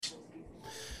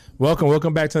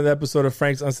Welcome back to another episode of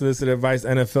Frank's Unsolicited Advice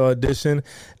NFL Edition.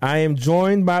 I am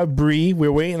joined by Bree.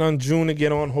 We're waiting on June to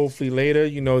get on, hopefully later.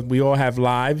 You know, we all have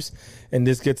lives, and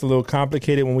this gets a little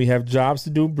complicated when we have jobs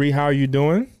to do. Bree, how are you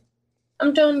doing?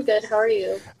 I'm doing good. How are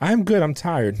you? I'm good. I'm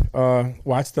tired.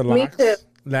 Watched the Me Locks too.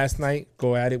 last night.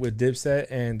 Go at it with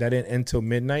Dipset, and that didn't end till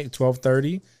midnight,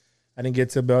 12:30. I didn't get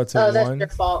to bed till 1. Oh, that's your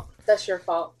fault. That's your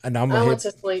fault. And I went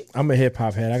to sleep. I'm a hip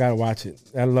hop head. I gotta watch it.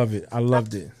 I love it. I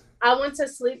loved it. I went to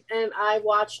sleep and I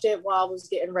watched it while I was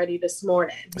getting ready this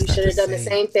morning. You should have done the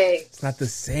same thing. It's not the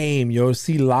same, yo.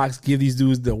 See Locks give these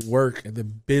dudes the work and the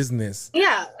business.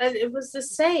 Yeah, and it was the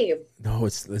same. No,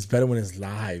 it's better when it's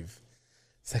live.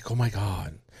 It's like, oh my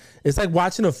God. It's like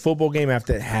watching a football game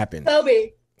after it happened.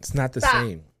 Toby. It's not the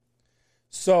same.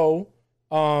 So,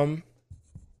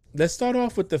 let's start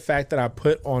off with the fact that I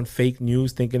put on fake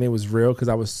news thinking it was real because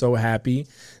I was so happy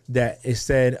that it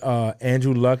said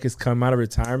Andrew Luck is coming out of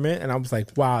retirement. And I was like,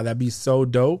 wow, that'd be so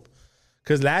dope.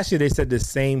 Because last year they said the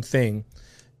same thing.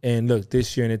 And look,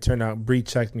 this year, and it turned out, Bree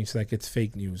checked me. She's like, it's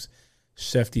fake news.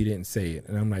 Shefty didn't say it.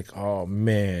 And I'm like, oh,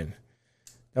 man.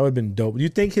 That would have been dope. Do you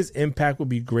think his impact would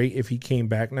be great if he came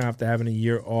back now after having a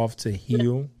year off to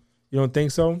heal? You don't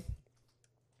think so?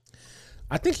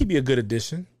 I think he'd be a good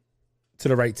addition to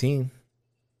the right team.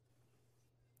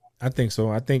 I think so.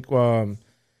 I think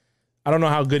I don't know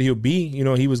how good he'll be. You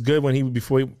know, he was good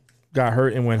before he got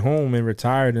hurt and went home and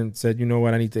retired and said, you know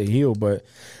what, I need to heal. But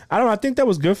I don't know. I think that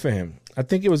was good for him. I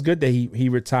think it was good that he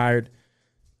retired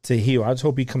to heal. I just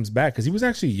hope he comes back because he was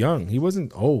actually young. He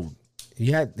wasn't old.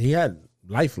 He had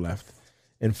life left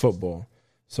in football.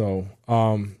 So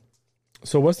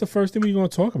what's the first thing we're going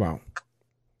to talk about?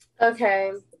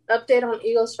 Okay. Update on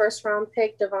Eagles' first-round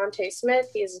pick, Devontae Smith.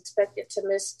 He is expected to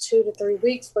miss 2 to 3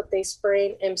 weeks with a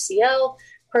sprained MCL,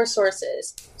 per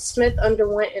sources. Smith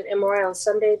underwent an MRI on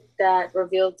Sunday that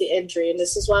revealed the injury, and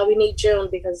this is why we need June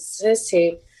because it's his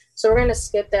team. So we're going to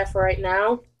skip that for right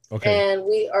now, and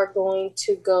we are going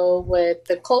to go with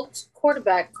the Colts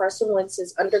quarterback, Carson Wentz,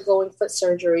 is undergoing foot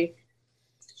surgery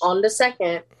on the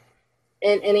 2nd.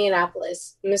 In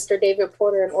Indianapolis. Mr. David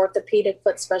Porter, an orthopedic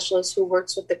foot specialist who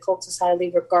works with the Colts, is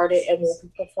highly regarded and will be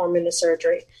performing the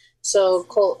surgery. So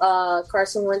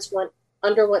Carson Wentz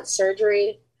underwent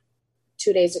surgery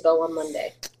 2 days ago on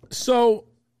Monday. So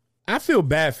I feel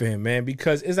bad for him, man,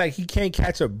 because it's like he can't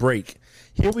catch a break.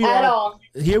 Here we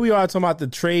are talking about the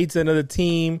trades into the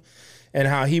team and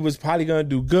how he was probably going to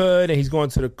do good and he's going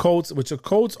to the Colts, which the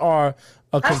Colts are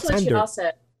a contender. That's what y'all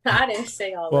said. I didn't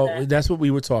say all of that. Well, that's what we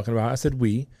were talking about. I said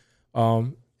we.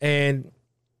 And,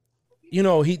 you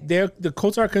know, the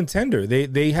Colts are a contender.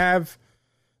 They have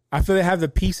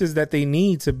the pieces that they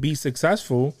need to be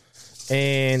successful.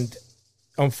 And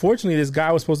unfortunately, this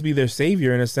guy was supposed to be their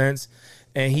savior in a sense,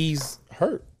 and he's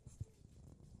hurt.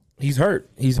 He's hurt.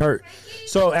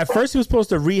 So at first he was supposed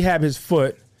to rehab his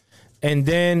foot, and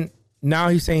then now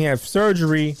he's saying he has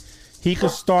surgery. He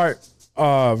could start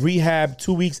rehab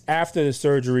 2 weeks after the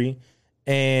surgery,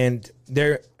 and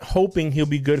they're hoping he'll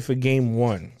be good for game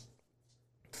 1.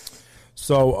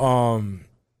 So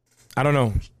I don't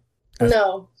know.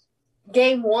 No.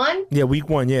 Game 1? Yeah, week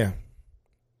 1, yeah.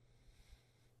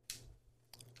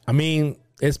 I mean,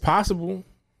 it's possible.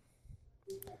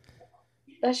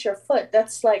 That's your foot.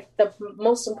 That's like the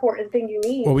most important thing you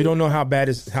need. Well, we don't know how bad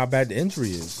the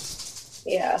injury is.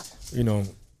 Yeah. You know,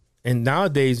 and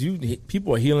nowadays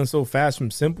people are healing so fast from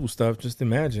simple stuff. Just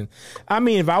imagine. I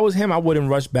mean, if I was him, I wouldn't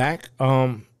rush back.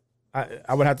 I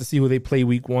would have to see who they play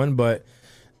week 1, but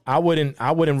I wouldn't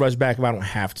rush back if I don't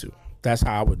have to. That's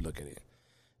how I would look at it.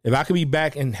 If I could be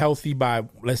back and healthy by,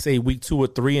 let's say, week 2 or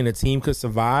 3 and the team could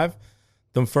survive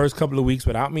the first couple of weeks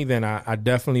without me, then I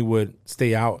definitely would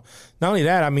stay out. Not only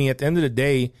that, I mean, at the end of the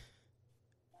day,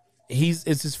 it's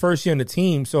his first year on the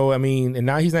team. So, I mean, and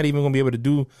now he's not even going to be able to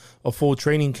do a full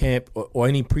training camp or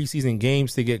any preseason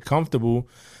games to get comfortable.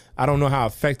 I don't know how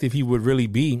effective he would really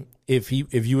be if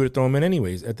you were to throw him in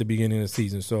anyways at the beginning of the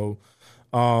season. So,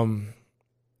 I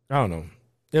don't know.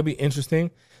 It'll be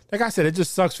interesting. Like I said, it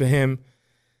just sucks for him.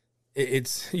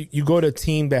 It's you go to a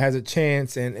team that has a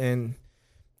chance and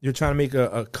you're trying to make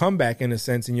a comeback in a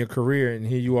sense in your career, and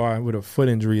here you are with a foot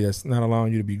injury that's not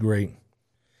allowing you to be great.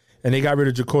 And they got rid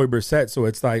of Jacoby Brissett, so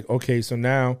it's like, okay, so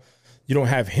now you don't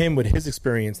have him with his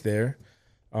experience there.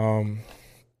 I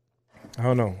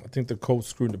don't know. I think the Colts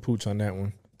screwed the pooch on that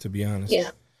one, to be honest. Yeah.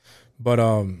 But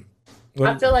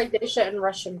I feel like they shouldn't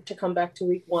rush him to come back to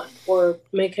week 1 or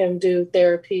make him do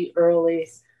therapy early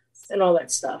and all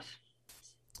that stuff.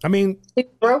 I mean, he's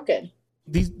broken.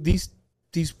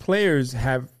 These players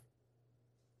have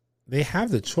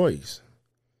the choice.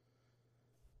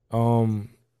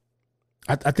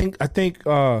 I think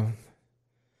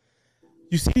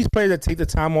you see these players that take the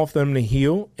time off them to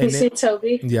heal. And you see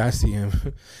Toby? Yeah, I see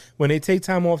him. When they take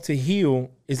time off to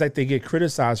heal, it's like they get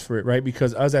criticized for it, right?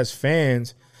 Because us as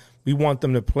fans, we want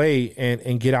them to play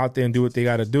and get out there and do what they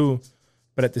got to do.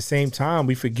 But at the same time,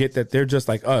 we forget that they're just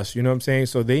like us. You know what I'm saying?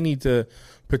 So they need to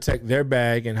protect their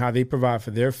bag and how they provide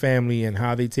for their family and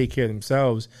how they take care of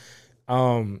themselves.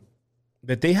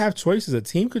 That they have choices. A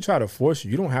team could try to force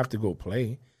you. You don't have to go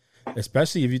play,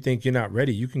 especially if you think you're not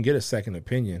ready. You can get a second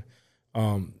opinion.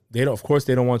 Of course,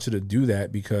 they don't want you to do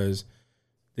that because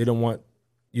they don't want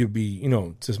you to be,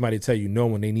 to somebody tell you no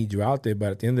when they need you out there.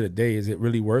 But at the end of the day, is it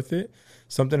really worth it?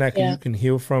 Something that you can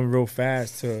heal from real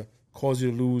fast to cause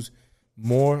you to lose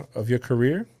more of your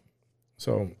career.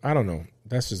 So I don't know.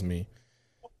 That's just me.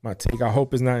 My take. I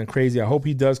hope it's not crazy. I hope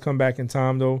he does come back in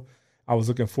time, though. I was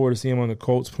looking forward to seeing him on the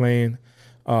Colts playing.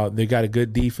 They got a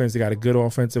good defense. They got a good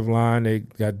offensive line. They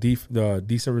got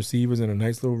decent receivers and a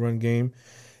nice little run game.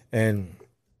 And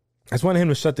I just wanted him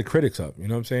to shut the critics up. You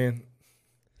know what I'm saying?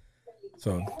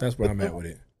 So that's where I'm at with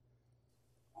it.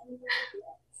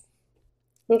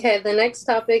 Okay, the next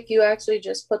topic, you actually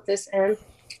just put this in.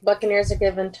 Buccaneers are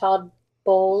giving Todd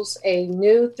Bowles a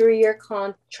new 3-year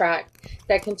contract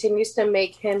that continues to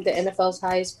make him the NFL's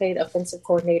highest paid offensive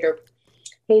coordinator.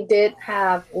 He did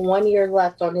have 1 year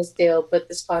left on his deal, but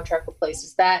this contract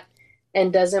replaces that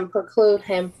and doesn't preclude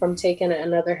him from taking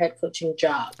another head coaching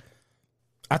job.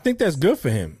 I think that's good for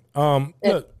him.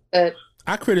 Look,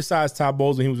 I criticized Todd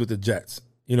Bowles when he was with the Jets,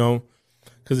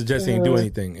 because the Jets didn't do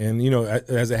anything. And,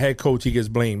 as a head coach, he gets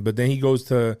blamed. But then he goes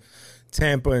to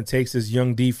Tampa and takes this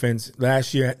young defense.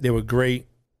 Last year, they were great.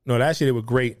 No, last year they were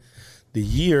great. The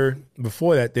year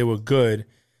before that, they were good.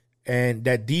 And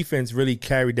that defense really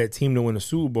carried that team to win the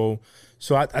Super Bowl.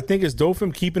 So I think it's dope for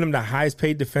him, keeping him the highest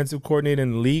paid defensive coordinator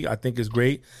in the league. I think it's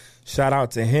great. Shout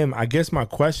out to him. I guess my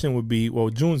question would be, well,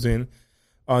 June's in.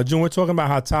 June, we're talking about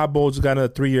how Todd Bowles got a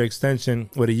 3-year extension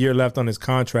with a year left on his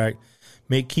contract,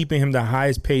 keeping him the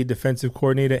highest paid defensive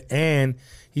coordinator, and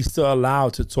he's still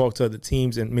allowed to talk to other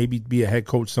teams and maybe be a head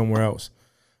coach somewhere else.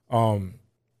 So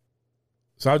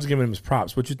I was just giving him his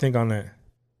props. What you think on that?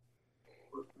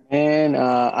 And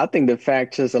I think the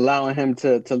fact just allowing him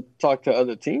to talk to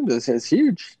other teams is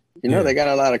huge. They got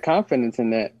a lot of confidence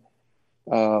in that,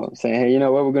 saying, hey,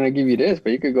 we're going to give you this,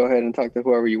 but you could go ahead and talk to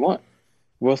whoever you want.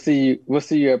 We'll see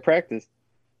you at practice.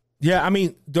 Yeah, I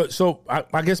mean, so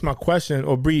I guess my question,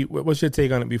 or Bree, what's your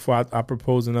take on it before I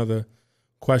propose another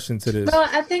question to this? No,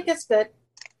 I think it's good.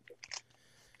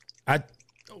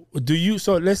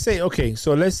 So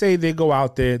let's say they go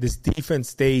out there, this defense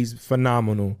stays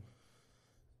phenomenal.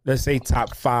 Let's say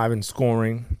top 5 in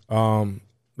scoring,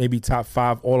 maybe top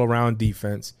 5 all around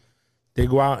defense. They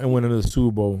go out and win another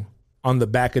Super Bowl on the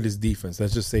back of this defense.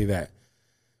 Let's just say that.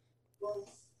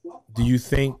 Do you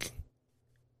think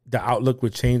the outlook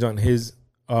would change on his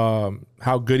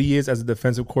how good he is as a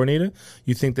defensive coordinator?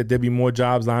 You think that there'd be more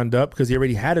jobs lined up because he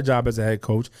already had a job as a head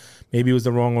coach? Maybe it was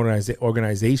the wrong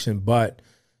organization, but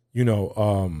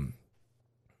how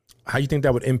you think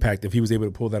that would impact if he was able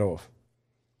to pull that off?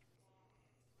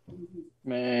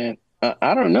 Man,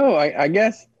 I don't know. I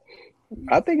guess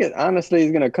I think it honestly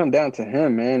is going to come down to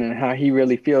him, man, and how he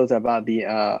really feels about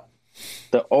the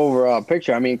overall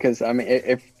picture. Because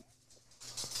if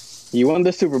you won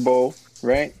the Super Bowl,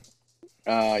 right?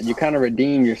 You kind of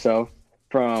redeemed yourself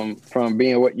from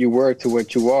being what you were to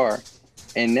what you are.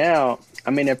 And now,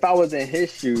 if I was in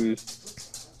his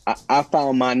shoes, I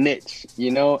found my niche,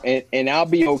 and I'll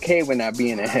be okay with not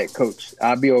being a head coach.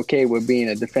 I'll be okay with being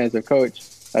a defensive coach,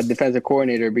 a defensive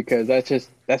coordinator, because that's just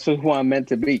who I'm meant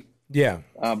to be. Yeah.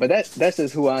 But that's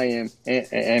just who I am.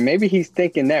 And maybe he's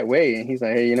thinking that way. And he's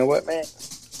like, hey, you know what, man?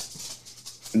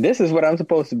 This is what I'm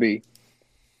supposed to be.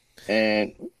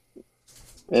 And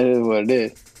it is what it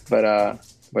is. But I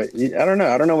don't know.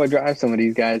 I don't know what drives some of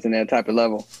these guys in that type of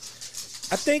level.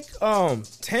 I think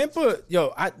Tampa,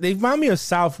 they remind me of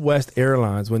Southwest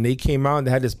Airlines when they came out and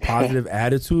they had this positive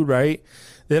attitude, right?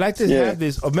 They like to have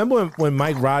this. Remember when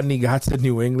Mike Rodney got to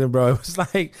New England, bro? It was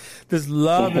like this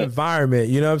love environment.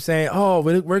 You know what I'm saying? Oh,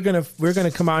 we're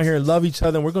gonna come out here and love each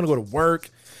other, and we're gonna go to work,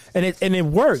 and it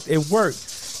worked. It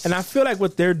worked. And I feel like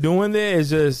what they're doing there is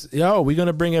just, we're going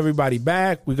to bring everybody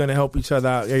back. We're going to help each other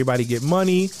out. Everybody get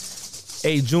money.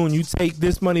 Hey, June, you take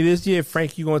this money this year.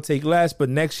 Frank, you're going to take less. But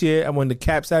next year, when the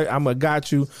cap's out, I'm going to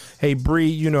got you. Hey,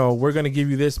 Bree, we're going to give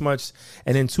you this much.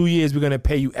 And in 2 years, we're going to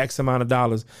pay you X amount of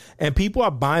dollars. And people are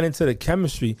buying into the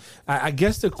chemistry. I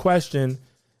guess the question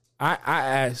I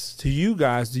ask to you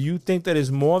guys, do you think that it's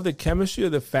more of the chemistry or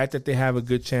the fact that they have a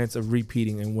good chance of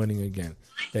repeating and winning again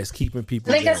that's keeping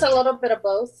people I think down? it's a little bit of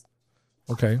both.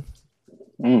 Okay.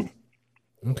 Mm.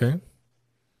 Okay.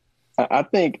 I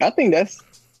think that's.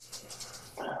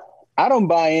 I don't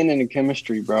buy in the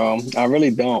chemistry, bro. I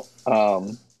really don't.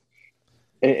 To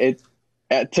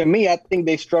me, I think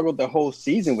they struggled the whole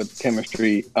season with the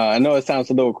chemistry. I know it sounds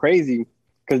a little crazy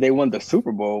because they won the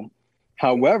Super Bowl.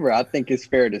 However, I think it's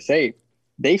fair to say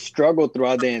they struggled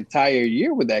throughout the entire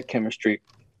year with that chemistry.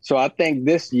 So I think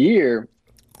this year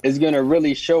is going to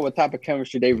really show what type of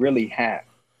chemistry they really have.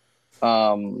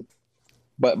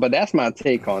 But that's my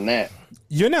take on that.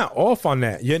 You're not off on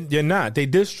that. You're not. They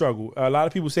did struggle. A lot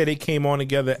of people say they came on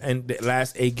together in the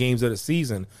last 8 games of the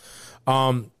season.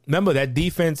 Remember that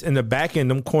defense in the back end,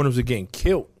 them corners were getting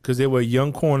killed because they were a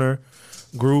young corner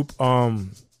group.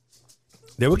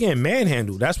 They were getting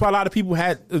manhandled. That's why a lot of people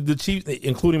had the Chiefs,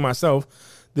 including myself,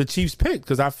 the Chiefs picked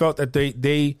because I felt that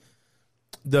the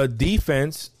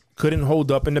defense couldn't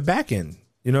hold up in the back end.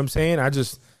 You know what I'm saying?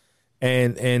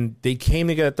 And they came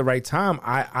together at the right time.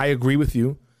 I agree with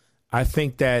you. I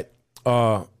think that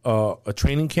a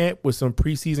training camp with some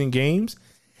preseason games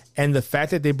and the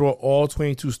fact that they brought all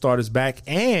 22 starters back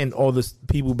and all the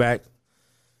people back,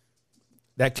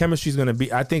 that chemistry is going to be.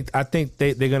 I think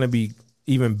they're going to be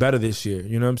even better this year.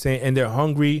 You know what I'm saying? And they're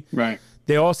hungry. Right.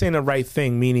 They're all saying the right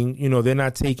thing, meaning they're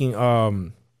not taking.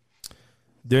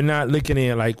 They're not looking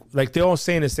at like they're all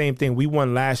saying the same thing. We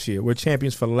won last year. We're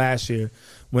champions for last year.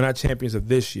 We're not champions of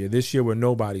this year. This year we're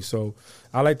nobody. So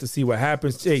I like to see what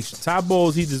happens. Hey, Todd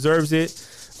Bowles, he deserves it.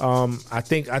 I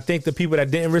think the people that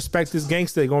didn't respect this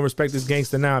gangster, they're gonna respect this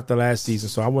gangster now after last season.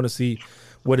 So I want to see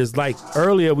what it's like.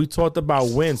 Earlier we talked about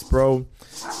Wentz, bro,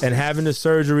 and having the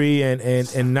surgery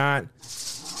and not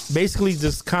basically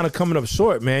just kind of coming up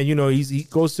short, man. He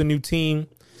goes to a new team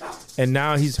and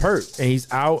now he's hurt and he's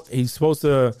out. He's supposed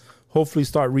to hopefully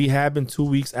start rehab in 2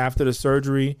 weeks after the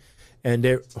surgery. And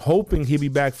they're hoping he'll be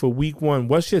back for week 1.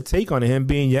 What's your take on him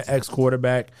being your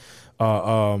ex-quarterback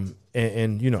and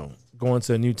going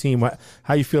to a new team?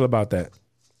 How you feel about that?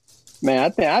 Man,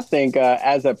 I think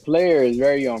as a player is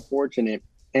very unfortunate.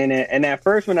 And at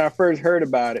first, when I first heard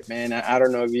about it, man, I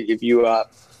don't know if you brought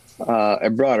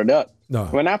it up. No.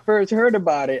 When I first heard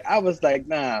about it, I was like,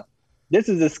 nah, this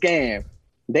is a scam.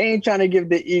 They ain't trying to give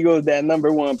the Eagles that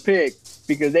number 1 pick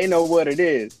because they know what it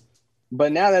is.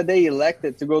 But now that they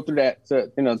elected to go through that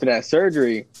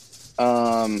surgery, it's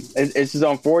just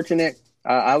unfortunate.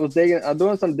 I was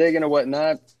doing some digging and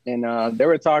whatnot, and they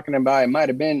were talking about it might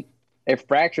have been a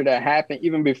fracture that happened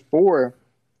even before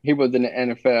he was in the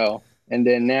NFL, and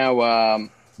then now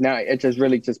it just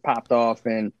really just popped off,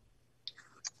 and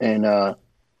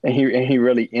he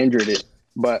really injured it.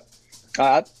 But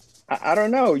I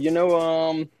don't know,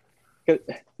 'cause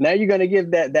now you're gonna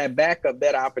give that backup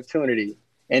that opportunity.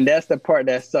 And that's the part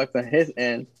that sucks on his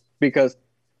end because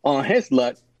on his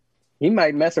luck, he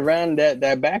might mess around.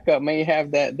 That backup may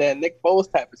have that Nick Foles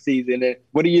type of season. And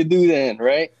what do you do then,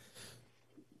 right?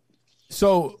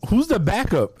 So who's the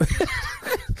backup?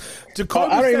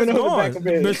 Jacoby I don't even know gone. who the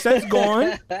backup is. Brissett's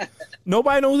gone.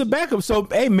 Nobody knows the backup. So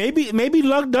hey, maybe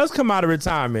Luck does come out of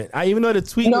retirement. I even know the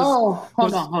tweet. Hold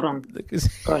on.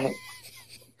 Go ahead.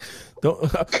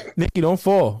 Nikki, don't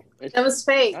fall. It was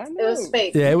fake. It was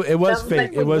fake. Yeah, it was fake.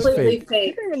 Like it was fake.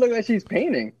 She doesn't even look like she's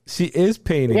painting. She is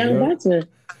painting. Yeah, that's it.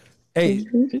 Hey,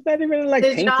 she's not even like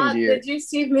painting gear. Did you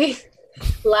see me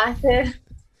laughing?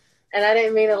 And I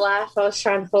didn't mean to laugh. I was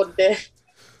trying to hold it in.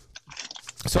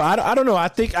 So I don't know. I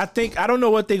think I don't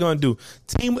know what they're gonna do.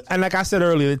 Team, and like I said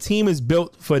earlier, the team is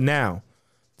built for now.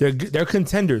 They're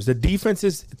contenders. The defense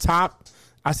is top.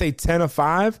 I say 10 or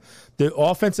 5. The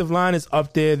offensive line is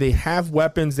up there. They have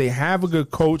weapons. They have a good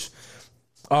coach.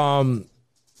 To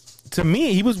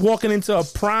me, he was walking into a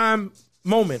prime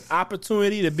moment,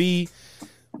 opportunity to be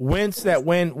Wentz that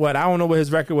went, I don't know what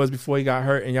his record was before he got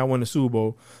hurt and y'all won the Super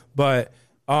Bowl. But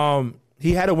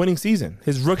he had a winning season.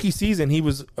 His rookie season,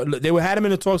 they had him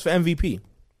in the talks for MVP.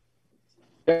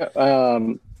 Yeah,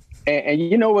 and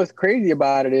you know what's crazy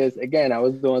about it is, again, I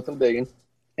was doing some digging,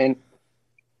 and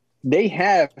they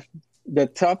have the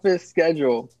toughest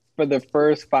schedule for the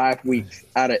first 5 weeks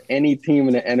out of any team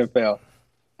in the NFL.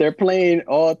 They're playing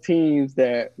all teams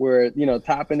that were,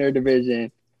 top in their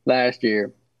division last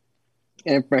year.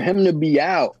 And for him to be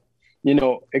out,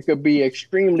 it could be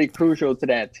extremely crucial to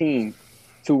that team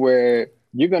to where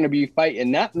you're going to be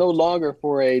fighting no longer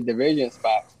for a division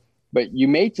spot, but you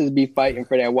may just be fighting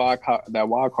for that wild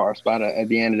card spot at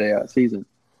the end of the season.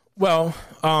 Well,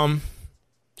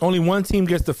 only one team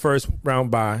gets the first round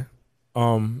bye.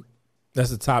 That's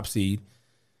the top seed.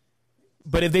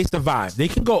 But if they survive, they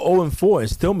can go 0-4 and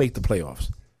still make the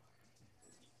playoffs.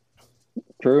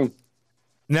 True.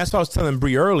 And that's what I was telling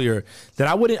Bree earlier, that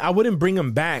I wouldn't bring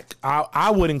him back. I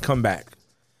wouldn't come back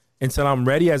until I'm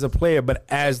ready as a player. But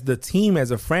as the team,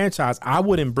 as a franchise, I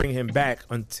wouldn't bring him back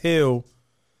until,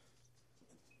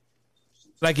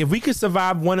 like, if we could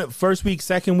survive first week,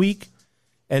 second week,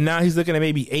 and now he's looking at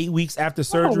maybe 8 weeks after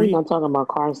surgery. We're not talking about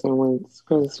Carson Wentz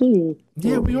because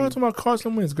yeah, we are talking about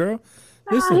Carson Wentz, girl.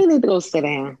 Listen, he need to go sit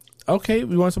down. Okay,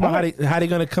 we want to talk about how they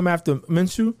gonna come after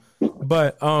Minshew,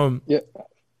 but yeah.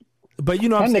 But you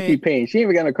know what I'm saying? Nikki Payne, she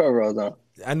ain't got no coveralls on.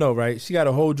 I know, right? She got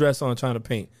a whole dress on trying to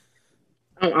paint.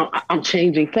 I'm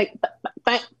changing. Thank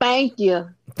you.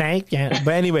 Thank you.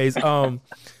 But anyways, so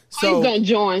he's gonna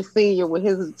join Senior with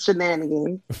his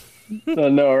shenanigans.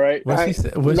 No, right? What she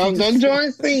said? Don't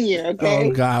join Senior. Okay.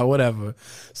 Oh God, whatever.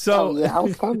 So yeah, I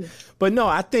was coming. But no,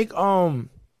 I think I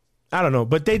don't know.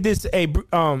 But they did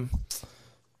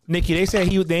Nikki, they said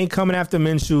they ain't coming after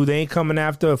Minshew. They ain't coming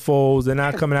after Foles. They're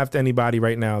not coming after anybody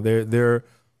right now. They're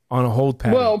on a hold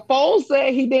pattern. Well, Foles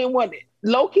said he didn't want it.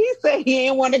 Low-key said he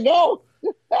didn't want to go.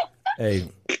 Hey,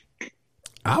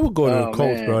 I would go to the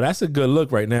Colts, man. Bro. That's a good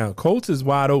look right now. Colts is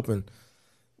wide open.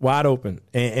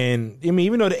 And I mean,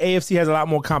 even though the AFC has a lot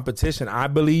more competition, I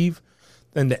believe,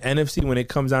 than the NFC when it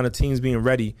comes down to teams being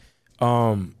ready,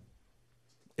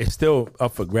 it's still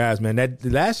up for grabs, man. That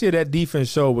last year, that defense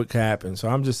showed what could happen. So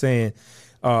I'm just saying,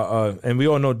 and we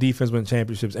all know defense win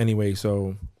championships anyway.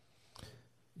 So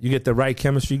you get the right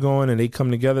chemistry going, and they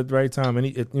come together at the right time, and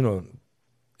it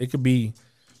could be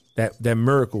that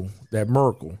miracle.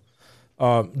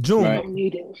 June,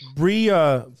 right. Bree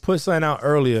put something out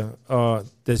earlier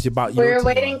that's about you. We're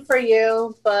waiting for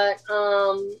you, but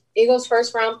Eagles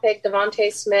first round pick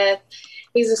Devontae Smith.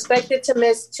 He's expected to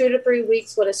miss 2 to 3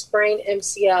 weeks with a sprained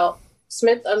MCL.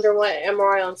 Smith underwent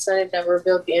MRI on Sunday that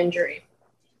revealed the injury.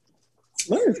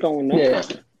 What is going on? Yeah.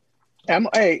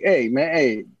 Hey, man.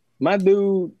 Hey, my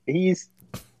dude, he's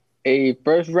a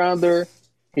first rounder.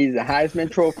 He's a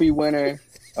Heisman Trophy winner,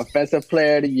 Offensive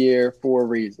Player of the Year for a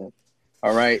reason.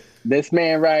 All right. This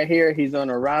man right here, he's on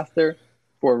a roster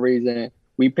for a reason.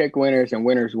 We pick winners and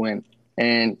winners win.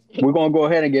 And we're going to go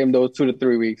ahead and give him those 2 to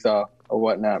 3 weeks off or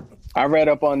whatnot. I read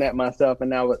up on that myself,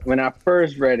 and when I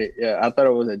first read it, I thought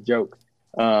it was a joke.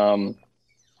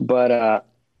 But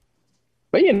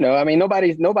you know, I mean,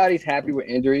 nobody's happy with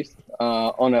injuries.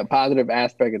 On a positive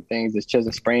aspect of things, it's just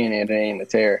a sprain and it ain't a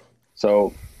tear.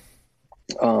 So,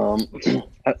 I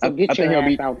think he'll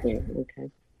be out there.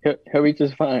 Okay, he'll be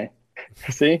just fine.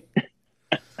 See,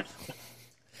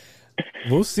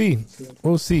 we'll see.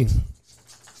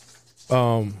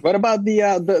 What about the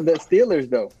Steelers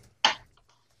though?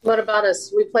 What about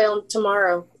us? We play on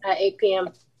tomorrow at 8 p.m.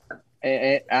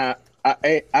 And I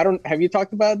don't. Have you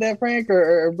talked about that, Frank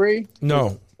or Bree?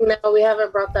 No, we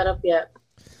haven't brought that up yet.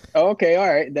 Oh, okay, all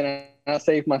right. Then I'll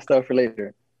save my stuff for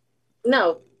later.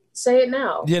 No, say it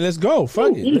now. Yeah, let's go.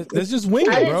 Fuck it. Let's just wing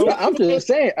it, bro. I'm just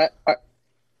saying.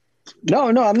 No,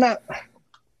 I'm not.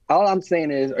 All I'm saying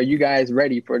is, are you guys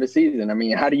ready for the season? I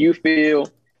mean, how do you feel?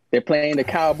 They're playing the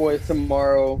Cowboys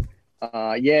tomorrow.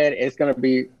 Yeah, it's gonna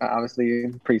be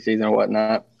obviously preseason or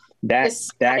whatnot. Dak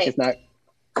is not.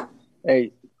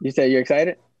 Hey, you said you're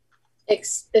excited?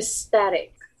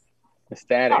 Ecstatic. I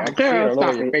can see it all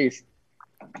over your face.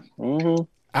 Mm-hmm.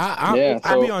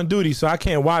 I'll be on duty, so I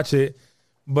can't watch it.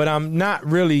 But I'm not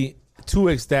really too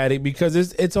ecstatic because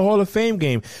it's a Hall of Fame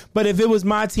game. But if it was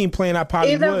my team playing, I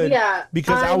probably would. Yeah,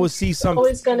 because I would see something.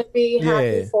 Always gonna be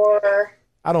happy for.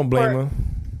 I don't blame her.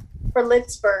 For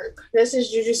Litzberg. This is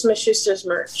Juju Smith-Schuster's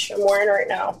merch. I'm wearing it right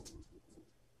now.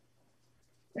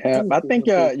 I think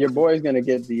your boy is gonna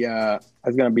get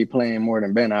is gonna be playing more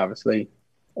than Ben, obviously.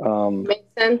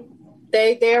 Mason,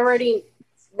 they already,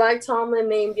 Mike Tomlin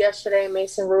named yesterday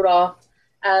Mason Rudolph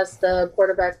as the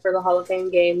quarterback for the Hall of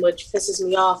Fame game, which pisses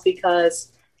me off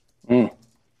because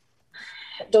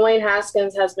Dwayne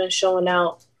Haskins has been showing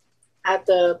out at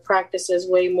the practices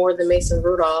way more than Mason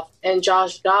Rudolph, and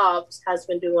Josh Dobbs has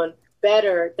been doing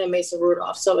better than Mason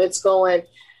Rudolph. So it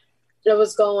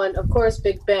was going, of course,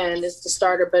 Big Ben is the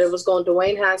starter, but it was going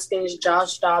Dwayne Haskins,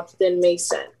 Josh Dobbs, then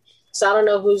Mason. So I don't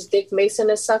know whose dick Mason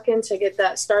is sucking to get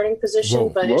that starting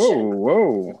position,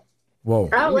 whoa.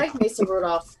 I like Mason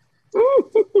Rudolph.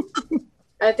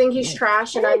 I think he's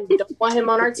trash, and I don't want him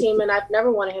on our team, and I've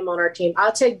never wanted him on our team.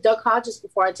 I'll take Duck Hodges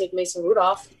before I take Mason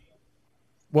Rudolph.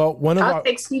 Well, I'll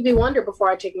take Stevie Wonder before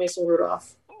I take Mason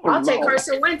Rudolph. I'll take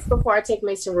Carson Wentz before I take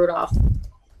Mason Rudolph.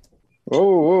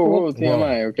 Whoa,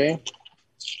 TMI, okay?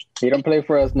 He don't play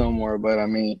for us no more, but I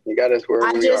mean, he got us where we are.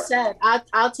 I just said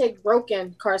I'll take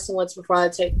broken Carson Wentz before I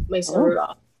take Mason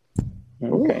Rudolph.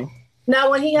 Okay. Now,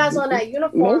 when he has on that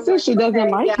uniform, she doesn't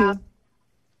like you.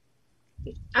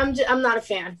 I'm not a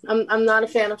fan. I'm not a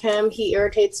fan of him. He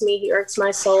irritates me. He irks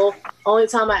my soul. Only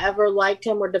time I ever liked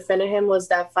him or defended him was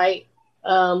that fight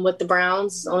with the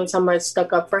Browns. The only time I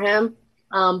stuck up for him.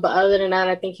 But other than that,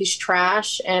 I think he's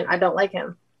trash, and I don't like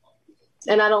him.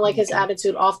 And I don't like his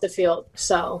attitude off the field.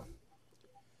 So,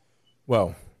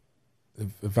 well,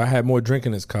 if I had more drink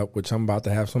in this cup, which I'm about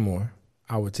to have some more,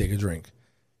 I would take a drink.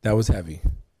 That was heavy.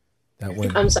 That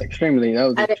went extremely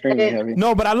heavy.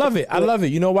 No, but I love it. I love it.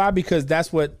 You know why? Because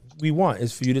that's what we want,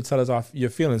 is for you to tell us off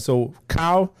your feelings. So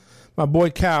Kyle, my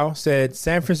boy Kyle, said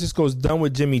San Francisco's done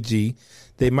with Jimmy G.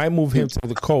 They might move him to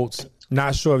the Colts.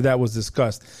 Not sure if that was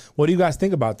discussed. What do you guys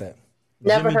think about that?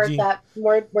 Never heard that.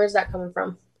 Where's that coming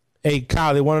from? Hey,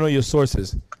 Kyle, they want to know your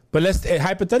sources. But let's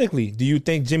hypothetically, do you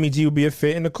think Jimmy G would be a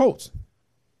fit in the Colts?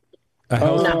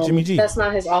 No, Jimmy G. That's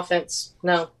not his offense.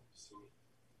 No.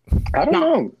 I don't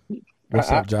know.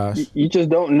 What's up, Josh? You just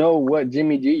don't know what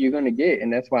Jimmy G you're going to get,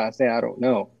 and that's why I say I don't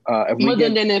know. Because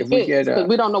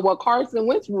we don't know what Carson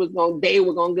Wentz were going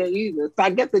to get either. So I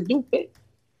guess it do fit.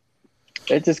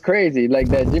 It's just crazy, like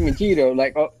that Jimmy G though.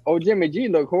 Like, Jimmy G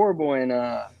looked horrible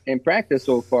in practice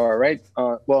so far, right?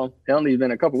 Well, it only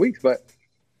been a couple weeks, but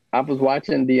I was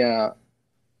watching the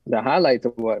highlights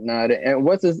of whatnot. And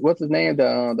what's his name?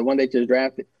 The one they just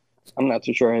drafted. I'm not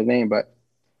too sure his name, but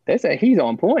they say he's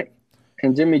on point.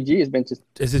 And Jimmy G has been just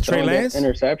is it Trey Lance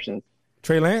interceptions?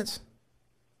 Trey Lance.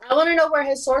 I want to know where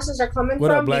his sources are coming What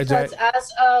from up, Blackjack?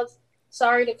 because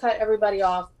sorry to cut everybody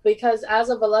off, because as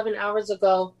of 11 hours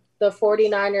ago, the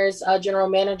 49ers general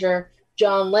manager,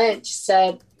 John Lynch,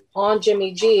 said on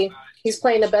Jimmy G, he's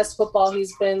playing the best football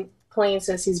he's been playing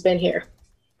since he's been here.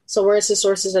 So where's his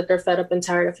sources that they're fed up and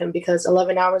tired of him? Because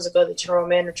 11 hours ago, the general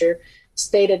manager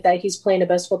stated that he's playing the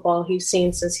best football he's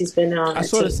seen since he's been on. I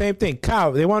saw the same thing.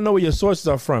 Kyle, they want to know where your sources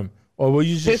are from. Or will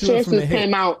you just His shoot it from the sources hip?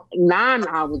 came out 9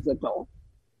 hours ago.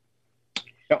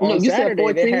 On you said Saturday,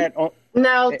 14? they had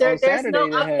No, there's Saturday, no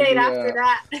they had update the, after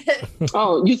that.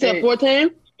 Oh, you said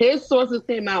 14? His sources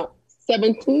came out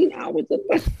 17 hours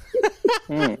ago.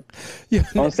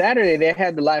 On Saturday, they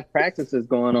had the live practices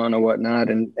going on or whatnot,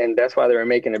 and that's why they were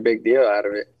making a big deal out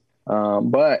of it.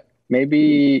 But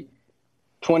maybe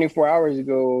 24 hours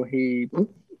ago, he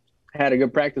had a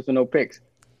good practice with no picks.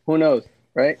 Who knows,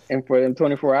 right? And for them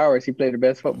 24 hours, he played the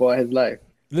best football of his life.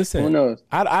 Listen, who knows?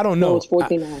 I don't know. It's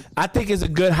 14 hours. I think it's a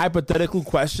good hypothetical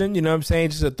question. You know what I'm saying?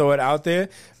 Just to throw it out there.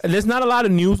 And there's not a lot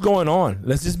of news going on.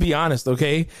 Let's just be honest,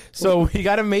 okay? So we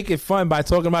got to make it fun by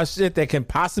talking about shit that can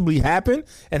possibly happen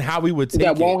and how we would take it.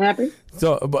 That won't happen?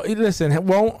 So, but listen,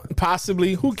 won't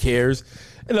possibly. Who cares?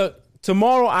 And look,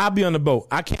 tomorrow I'll be on the boat.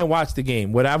 I can't watch the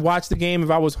game. Would I watch the game if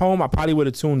I was home? I probably would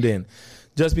have tuned in,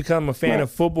 just because I'm a fan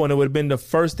of football, and it would have been the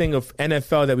first thing of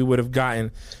NFL that we would have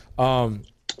gotten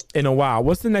in a while.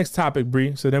 What's the next topic,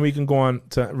 Bree? So then we can go on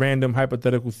to random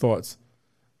hypothetical thoughts.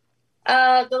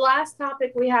 The last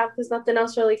topic we have, because nothing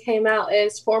else really came out,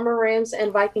 is former Rams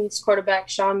and Vikings quarterback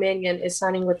Sean Mannion is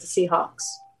signing with the Seahawks.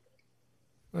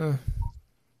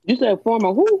 You said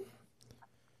former who?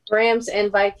 Rams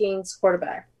and Vikings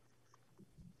quarterback.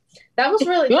 That was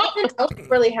really nothing else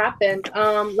really happened.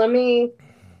 Let me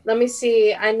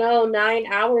see. I know 9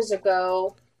 hours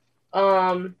ago.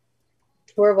 Where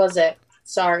was it?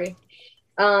 Sorry.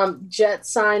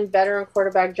 Jets signed veteran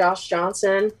quarterback Josh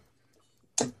Johnson.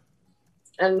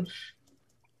 And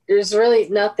there's really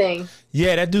nothing.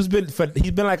 Yeah, that dude's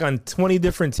he's been like on 20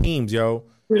 different teams, yo.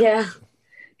 Yeah.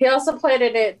 He also played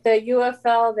in it, the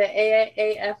UFL, the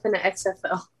AAF, and the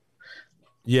XFL.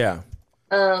 Yeah.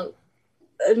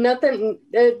 Nothing.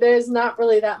 There's not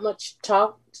really that much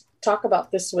talk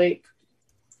about this week.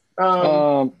 At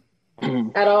all.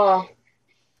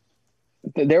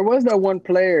 There was that one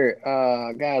player,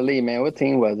 golly, man, what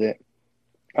team was it?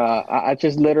 I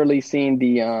just literally seen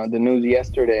the news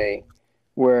yesterday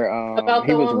where about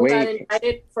he the was one who got waiting.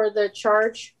 indicted for the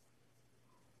charge.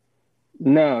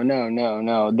 No.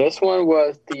 This one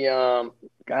was the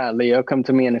golly, it'll come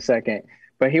to me in a second.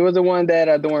 But he was the one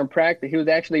that during practice he was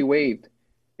actually waived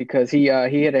because he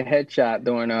hit a headshot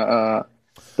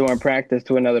during practice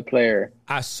to another player.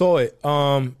 I saw it.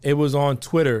 It was on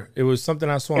Twitter. It was something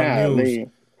I saw on news.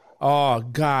 Oh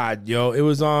God, yo! It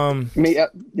was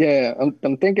yeah.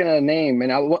 I'm thinking of a name,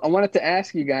 and I wanted to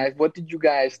ask you guys, what did you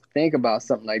guys think about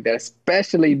something like that,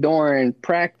 especially during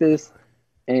practice,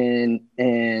 and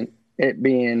it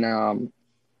being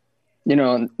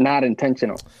not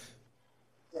intentional.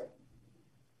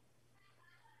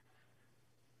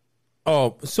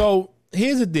 Oh, so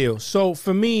here's the deal. So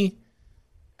for me,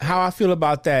 how I feel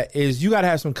about that is you got to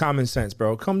have some common sense,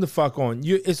 bro. Come the fuck on.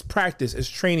 It's practice. It's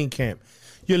training camp.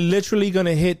 You're literally going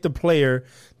to hit the player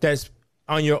that's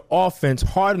on your offense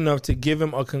hard enough to give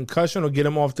him a concussion or get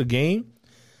him off the game.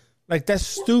 Like, that's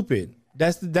stupid.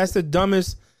 That's the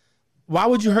dumbest. Why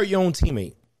would you hurt your own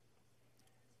teammate?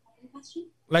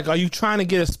 Like, are you trying to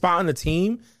get a spot on the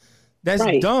team? That's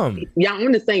dumb. Y'all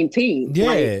on the same team.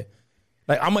 Yeah.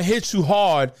 Like, I'm going to hit you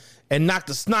hard and knock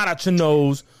the snot out your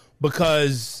nose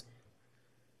because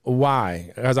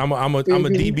why? Because I'm a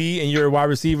DB and you're a wide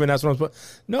receiver and that's what I'm supposed.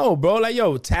 No, bro. Like,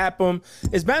 yo, tap him.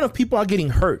 It's bad enough people are getting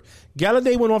hurt.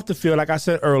 Galladay went off the field, like I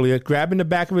said earlier, grabbing the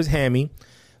back of his hammy.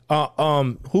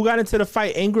 Who got into the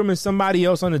fight? Ingram and somebody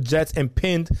else on the Jets and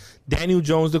pinned Daniel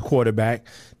Jones, the quarterback.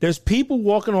 There's people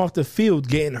walking off the field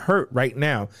getting hurt right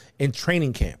now in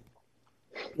training camp.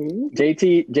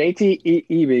 JT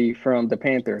Eby from the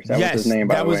Panthers. That was his name,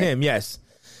 by the way. That was him, yes.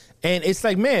 And it's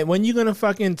like, man, when you going to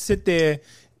fucking sit there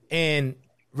and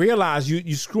realize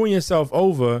you screwing yourself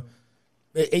over,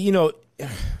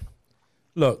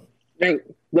 look.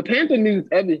 The Panthers needs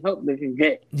every help they can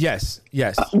get. Yes.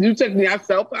 You taking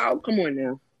yourself out? Come on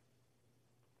now.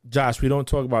 Josh, we don't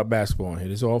talk about basketball here.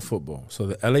 It's all football. So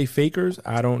the LA Fakers,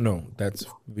 I don't know.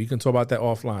 We can talk about that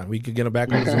offline. We could get them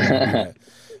back on Zoom and do that.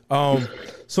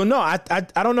 So no, I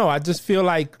don't know. I just feel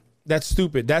like that's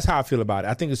stupid. That's how I feel about it.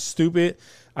 I think it's stupid.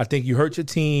 I think you hurt your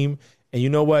team, and you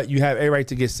know what? You have a right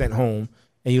to get sent home,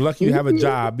 and you're lucky you have a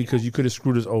job because you could have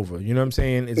screwed us over. You know what I'm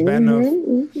saying? It's bad enough.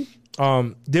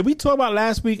 Did we talk about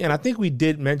last week? And I think we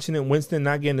did mention it. Winston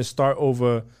not getting to start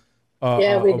over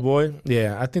a boy.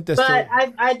 Yeah, I think that's. But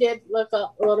I did look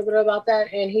up a little bit about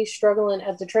that, and he's struggling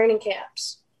at the training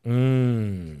camps.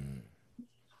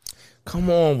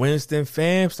 Come on, Winston,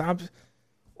 fam, stop.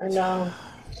 I know.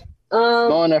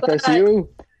 Go on FSU.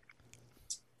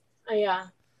 Yeah,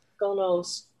 go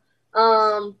Noles.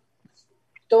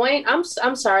 Dwayne, I'm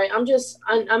sorry. I'm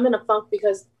in a funk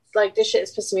because like this shit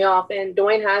is pissing me off. And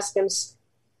Dwayne Haskins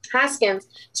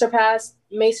surpassed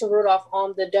Mason Rudolph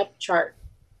on the depth chart,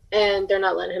 and they're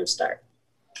not letting him start.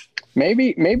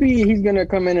 Maybe he's gonna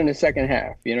come in the second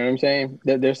half. You know what I'm saying?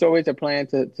 There's always a plan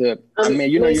to. I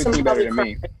mean, you know your team better than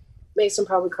me. Mason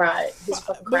probably cried. He's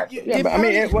fucking cried. Yeah, but I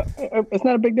mean, it's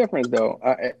not a big difference though.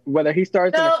 Whether he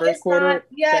starts in the first quarter,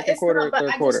 second quarter,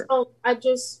 third quarter.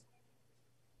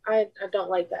 I don't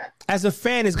like that. As a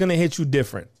fan, it's gonna hit you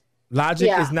different. Logic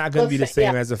is not gonna be the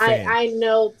same as a fan. I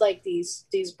know, like these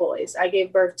boys. I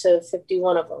gave birth to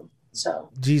 51 of them. So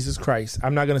Jesus Christ,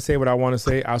 I'm not gonna say what I want to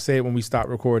say. I'll say it when we stop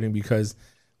recording because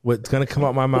what's gonna come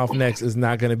out my mouth next is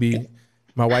not gonna be.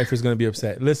 My wife is going to be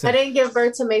upset. Listen. I didn't give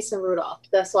birth to Mason Rudolph.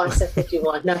 That's why I said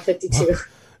 51, not 52.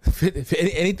 If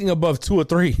anything above 2 or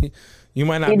 3, you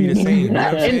might not be the same. You know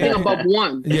anything above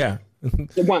 1. Yeah.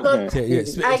 One.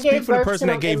 Speak for the person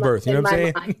that gave birth. You know what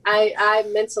I'm saying? I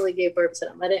mentally gave birth to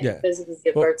them. I didn't physically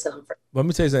give birth to them. Let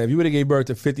me tell you something. If you would have gave birth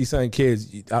to 50-something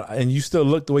kids and you still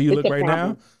look the way you look right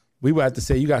now, we would have to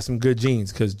say you got some good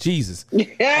genes because Jesus.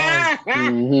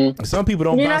 Some people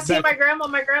don't. You not see my grandma?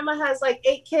 My grandma has like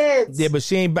 8 kids. Yeah, but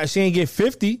she ain't get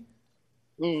 50.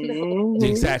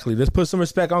 Exactly. Let's put some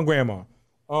respect on grandma.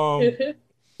 I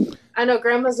know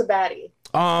grandma's a baddie.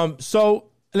 So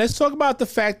let's talk about the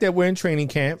fact that we're in training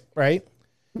camp, right?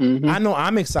 I know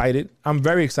I'm excited. I'm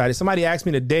very excited. Somebody asked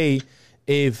me today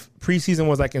if preseason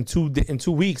was like in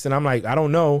 2 weeks, and I'm like, I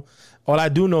don't know. All I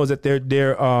do know is that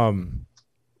they're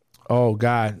oh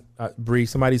God, Bree!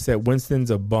 Somebody said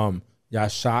Winston's a bum. Y'all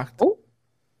shocked? Oh.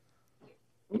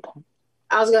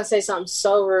 I was gonna say something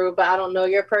so rude, but I don't know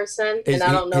your person, and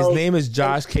I don't know. His name is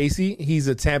Josh Casey. He's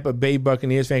a Tampa Bay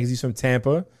Buccaneers fan because he's from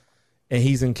Tampa, and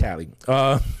he's in Cali.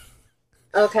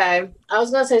 Okay, I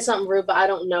was gonna say something rude, but I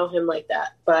don't know him like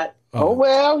that. But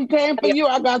well, he came for you.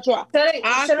 I got you.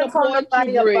 I shouldn't call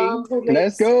nobody a bum.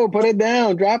 Let's go. Put it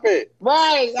down. Drop it.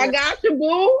 Right. I got you,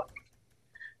 boo.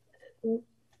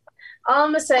 All I'm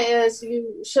gonna say is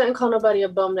you shouldn't call nobody a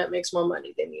bum that makes more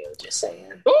money than you. Just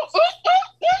saying.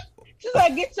 She's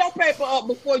like, get your paper up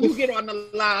before you get on the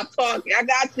line talking. I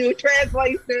got you,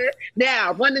 translator.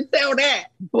 Now, run and tell that.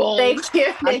 Boom. Thank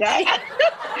you.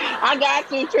 I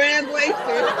got you, translator.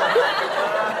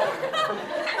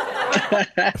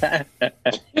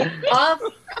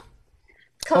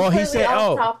 He said,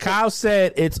 Kyle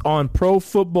said it's on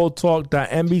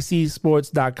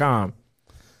profootballtalk.nbcsports.com.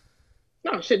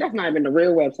 No, shit, that's not even the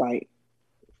real website.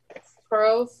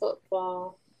 Pro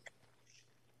football.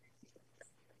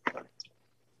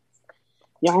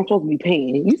 Y'all supposed to be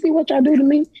paying. You see what y'all do to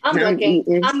me? I'm looking.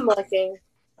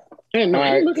 Hey, no,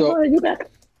 right, looking for you back.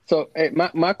 So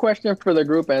my question for the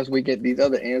group as we get these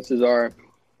other answers are,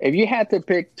 if you had to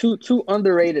pick two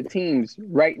underrated teams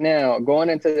right now going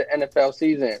into the NFL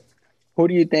season, who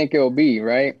do you think it'll be,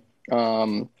 right?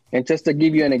 And just to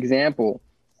give you an example,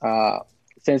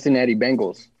 Cincinnati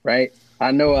Bengals, right?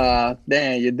 I know.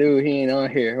 Dan, your dude, he ain't on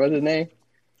here. What's his name?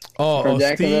 From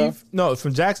Jacksonville? Steve? No,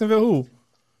 from Jacksonville. Who?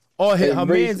 Oh, her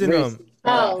man's in them.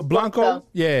 Blanco.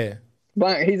 Yeah.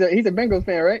 He's a Bengals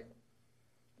fan, right?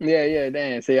 Yeah.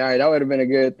 Damn. See, all right, that would have been a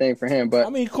good thing for him. But I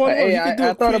mean, hey,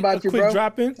 I thought about you, bro.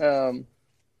 Drop in.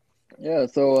 Yeah.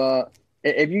 So,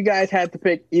 if you guys had to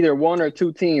pick either one or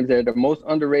two teams that are the most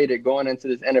underrated going into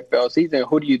this NFL season,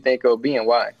 who do you think it'll be and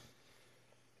why?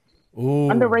 Ooh.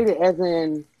 Underrated, as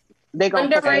in they gonna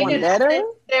perform better.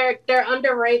 They're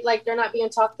underrated, like they're not being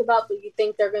talked about, but you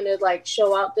think they're gonna like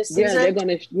show out this season? Yeah, they're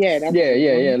gonna.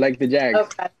 Yeah, like the Jags.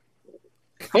 Okay.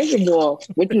 First of all,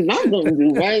 what you're not gonna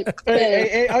do, right?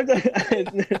 Hey, I'm just,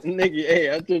 Nikki.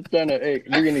 Hey, I'm just trying to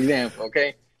give you an example,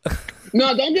 okay?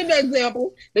 No, don't give the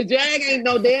example. The Jag ain't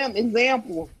no damn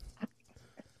example.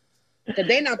 Cause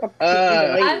they not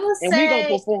I would and say, we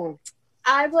gonna perform.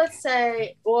 I would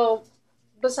say, well,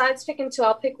 besides picking two,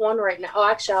 I'll pick one right now. Oh,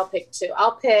 actually, I'll pick two.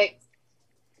 I'll pick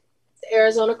the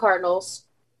Arizona Cardinals.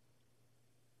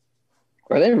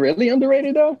 Are they really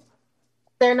underrated though?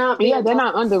 They're not. Yeah, they're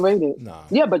not underrated. Nah.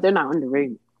 Yeah, but they're not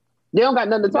underrated. They don't got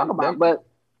nothing to talk about. But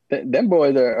them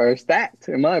boys are stacked,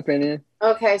 in my opinion.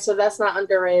 Okay, so that's not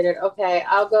underrated. Okay,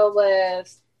 I'll go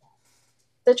with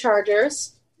the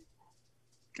Chargers.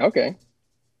 Okay.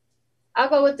 I'll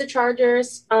go with the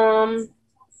Chargers. And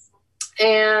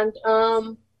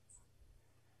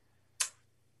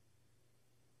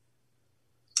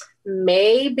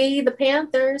maybe the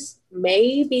Panthers.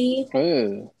 Maybe.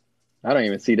 I don't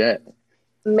even see that.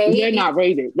 Maybe. They're not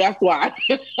rated. That's why.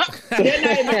 They're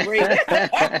not even rated.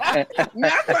 That's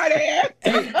why they're.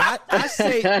 Hey, I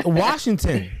say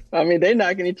Washington. I mean, they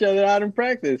knocking each other out in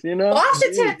practice, you know?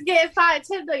 Washington's getting fined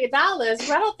 $10 million, but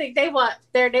I don't think they want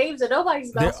their names and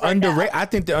nobody's They're underrated. I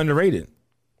think they're underrated.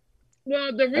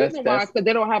 Well, the reason why is because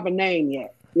they don't have a name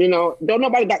yet. You know, don't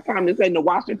nobody got time to say the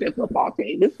Washington football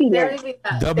team. This is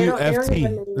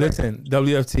WFT. Listen,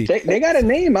 WFT. They got a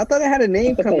name. I thought they had a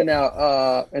name coming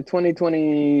out in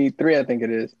 2023, I think it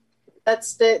is.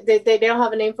 That's they don't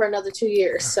have a name for another 2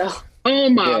 years. So. Oh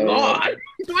my God,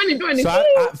 2022. So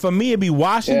for me, it'd be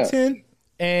Washington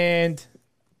and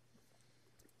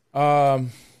oh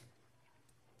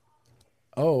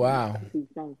wow.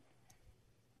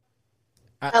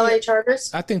 LA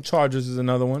Chargers. I think Chargers is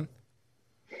another one.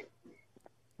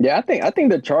 Yeah, I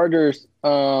think the Chargers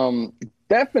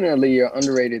definitely an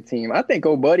underrated team. I think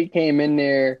old buddy came in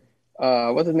there.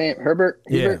 What's his name? Herbert.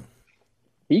 Yeah.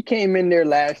 He came in there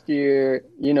last year.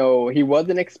 You know, he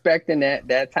wasn't expecting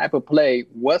that type of play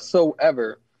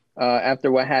whatsoever.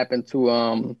 After what happened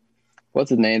to what's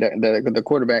his name? The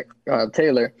quarterback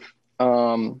Taylor.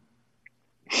 And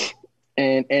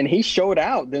he showed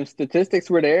out. The statistics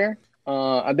were there.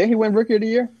 I think he went Rookie of the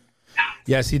Year.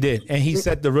 Yes, he did, and he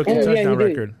set the rookie touchdown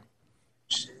record.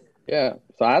 Yeah,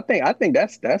 so I think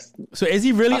that's. So is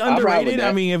he really underrated?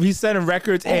 I mean, if he's setting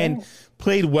records and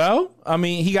played well, I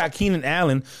mean, he got Keenan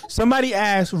Allen. Somebody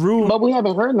asked Rue, but we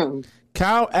haven't heard them.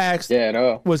 Kyle asked,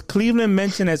 was Cleveland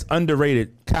mentioned as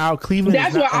underrated? Kyle, Cleveland.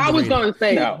 That's what I was going to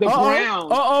say. No. The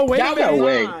Browns. Wait a minute.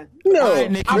 Wait. No, all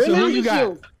right, Nikki. So who you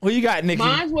got? Who you got, Nikki?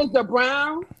 Mine was the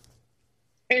Browns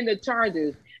and the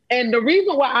Chargers. And the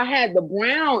reason why I had the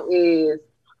Brown is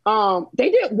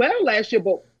they did well last year,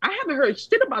 but I haven't heard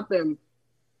shit about them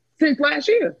since last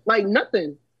year. Like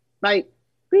nothing. Like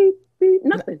beep, beep,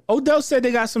 nothing. Odell said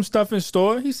they got some stuff in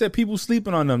store. He said people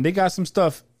sleeping on them. They got some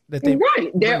stuff that they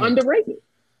They're underrated.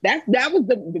 That was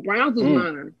the Browns was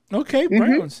mine. Okay,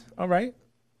 Browns. All right.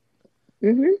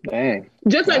 Dang.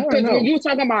 Just like because when you were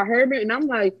talking about Herbert, and I'm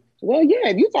like, well, yeah,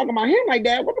 if you talking about him like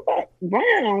that, what about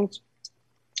Browns?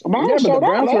 Yeah, but the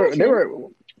Browns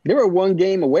were one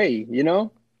game away, you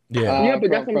know. Yeah,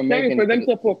 but that's what I'm saying. For them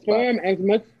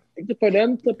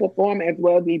to perform as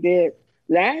well as they did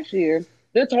last year,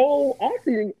 this whole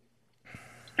offseason,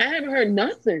 I haven't heard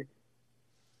nothing.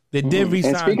 They did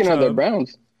resign. And speaking of the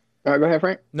Browns, go ahead,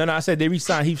 Frank. No, I said they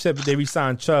resigned. He said they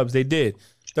resigned Chubbs. They did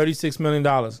 $36 million.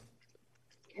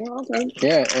 Okay.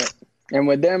 Yeah, and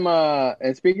with them,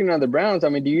 and speaking of the Browns, I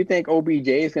mean, do you think OBJ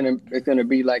is gonna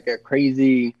be like a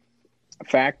crazy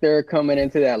factor coming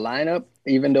into that lineup,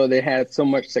 even though they had so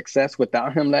much success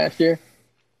without him last year?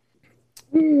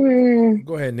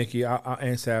 Go ahead, Nikki. I'll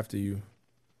answer after you.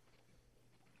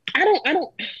 I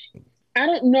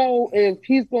don't know if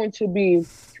he's going to be,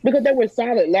 because they were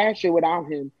solid last year without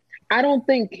him. I don't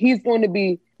think he's going to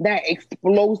be that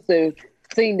explosive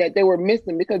thing that they were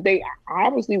missing, because they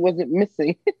obviously wasn't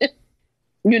missing.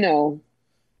 You know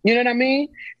what I mean?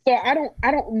 So I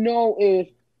don't know if.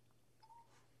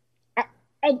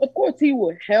 Of course, he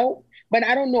will help, but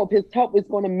I don't know if his help is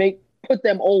going to put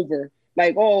them over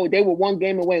like, oh, they were one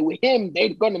game away. With him, they're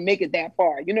gonna make it that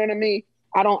far. You know what I mean?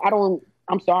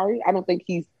 I'm sorry. I don't think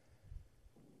he's.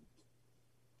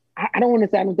 I don't want to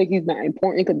say I don't think he's not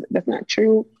important because that's not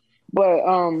true, but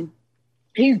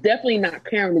he's definitely not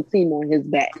carrying the team on his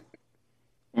back.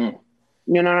 You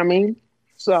know what I mean?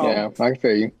 So yeah, I can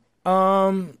feel you.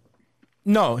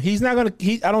 No, he's not gonna.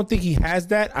 I don't think he has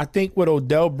that. I think what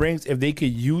Odell brings, if they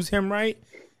could use him right,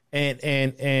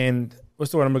 and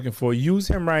what's the word I'm looking for? Use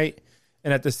him right,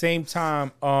 and at the same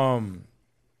time,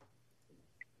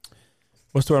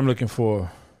 what's the word I'm looking for?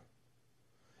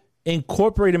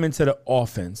 Incorporate him into the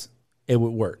offense, it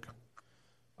would work.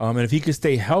 And if he could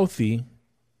stay healthy,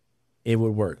 it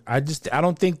would work. I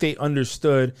don't think they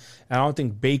understood. I don't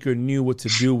think Baker knew what to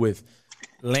do with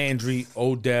Landry,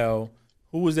 Odell,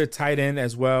 who was their tight end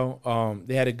as well.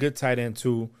 They had a good tight end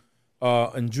too,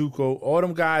 Njoku. All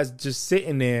them guys just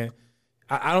sitting there.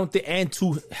 I don't think, and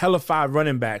two hellified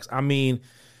running backs. I mean,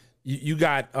 you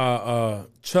got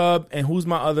Chubb, and who's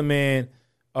my other man?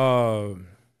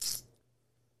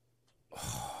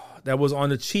 That was on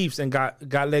the Chiefs and got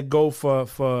let go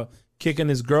for kicking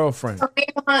his girlfriend.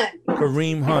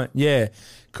 Kareem Hunt. Yeah.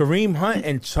 Kareem Hunt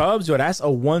and Chubbs, yo, that's a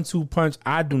 1-2 punch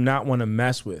I do not want to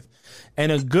mess with.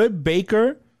 And a good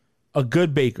Baker,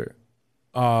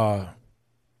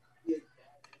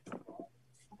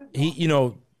 he,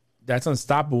 that's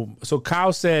unstoppable. So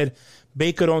Kyle said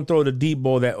Baker don't throw the deep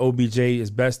ball that OBJ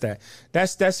is best at.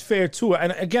 That's fair too.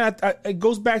 And again, it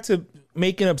goes back to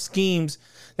making up schemes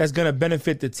that's going to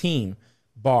benefit the team,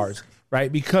 bars,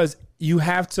 right? Because you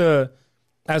have to,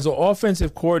 as an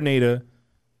offensive coordinator,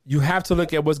 you have to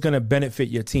look at what's going to benefit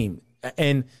your team.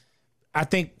 And I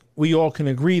think we all can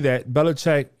agree that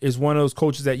Belichick is one of those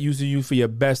coaches that uses you for your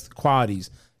best qualities,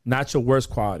 not your worst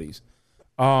qualities.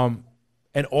 And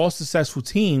all successful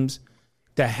teams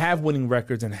that have winning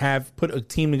records and have put a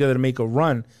team together to make a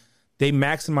run, they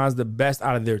maximize the best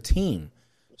out of their team.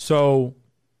 So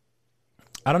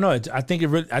I don't know. I think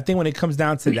when it comes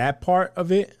down to that part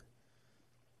of it,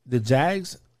 the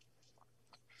Jags.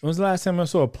 When was the last time I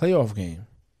saw a playoff game?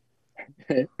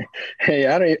 Hey,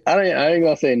 I ain't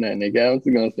gonna say nothing, nigga. I'm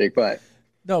just gonna stay quiet.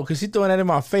 No, because she throwing that in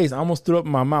my face. I almost threw up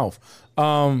in my mouth.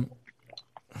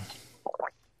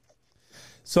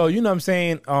 So you know what I'm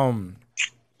saying?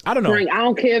 I don't know. Frank, I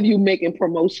don't care if you making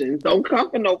promotions. Don't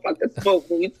come for no fucking smoke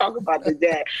when you talk about the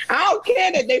Jags. I don't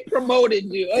care that they promoted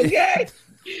you, okay?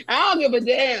 I don't give a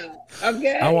damn,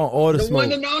 okay? I want all the smoke.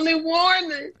 One and only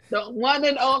warning. The one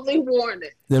and only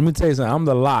warning. Let me tell you something. I'm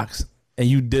the Locks, and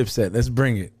you Dipset. Let's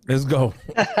bring it. Let's go.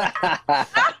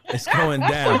 It's going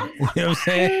down. You know what I'm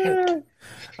saying?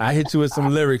 I hit you with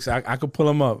some lyrics. I could pull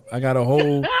them up. I got a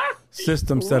whole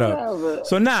system set up.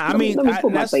 So I mean,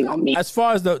 as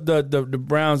far as the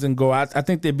Browns and go, I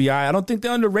think they'd be all right. I don't think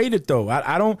they're underrated though.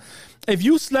 I don't. If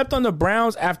you slept on the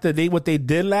Browns after what they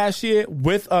did last year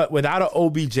without an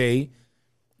OBJ,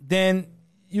 then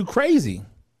you crazy.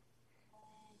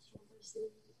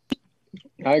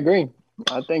 I agree.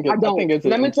 I think it's.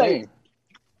 Let me tell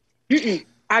you.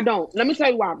 I don't. Let me tell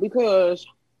you why. Because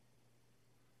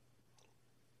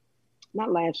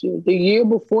not last year, the year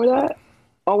before that,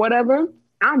 or whatever,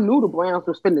 I knew the Browns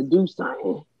was finna do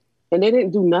something, and they didn't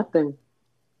do nothing.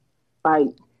 Like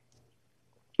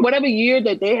whatever year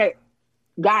that they had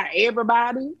got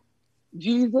everybody,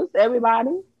 Jesus,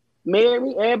 everybody,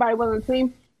 Mary, everybody was on the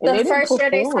team. And the first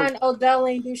year they signed Odell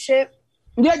ain't do shit.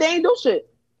 Yeah, they ain't do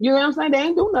shit. You know what I'm saying? They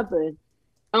ain't do nothing.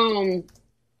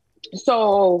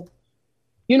 So,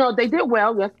 they did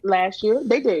well last year.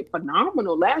 They did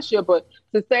phenomenal last year. But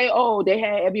to say, oh, they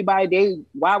had everybody,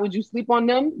 why would you sleep on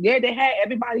them? Yeah, they had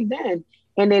everybody then,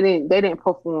 and they didn't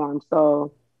perform.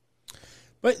 So,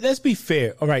 but let's be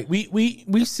fair. All right,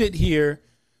 we sit here,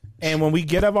 and when we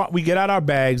get out our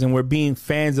bags, and we're being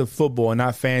fans of football and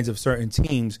not fans of certain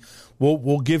teams.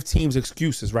 We'll give teams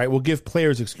excuses, right? We'll give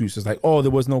players excuses like, oh, there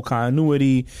was no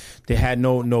continuity. They had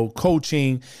no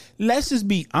coaching. Let's just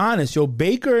be honest.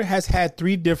 Baker has had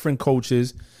 3 different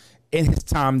coaches in his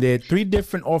time there, 3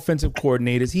 different offensive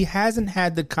coordinators. He hasn't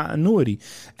had the continuity.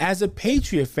 As a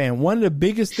Patriot fan, one of the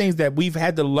biggest things that we've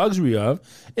had the luxury of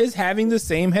is having the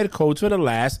same head coach for the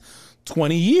last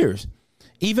 20 years.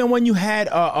 Even when you had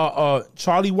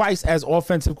Charlie Weiss as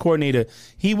offensive coordinator,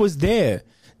 he was there.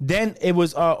 Then it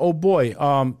was, our boy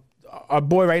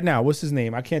right now. What's his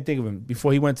name? I can't think of him.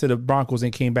 Before he went to the Broncos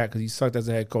and came back because he sucked as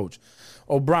a head coach.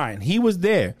 O'Brien. He was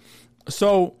there.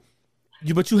 So,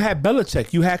 but you had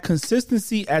Belichick. You had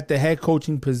consistency at the head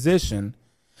coaching position.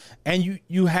 And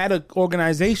you had an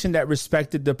organization that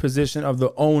respected the position of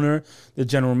the owner, the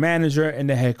general manager, and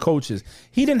the head coaches.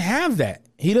 He didn't have that.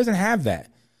 He doesn't have that.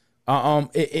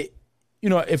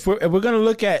 if we're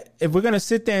gonna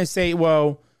sit there and say,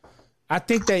 well, I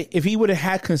think that if he would have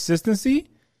had consistency,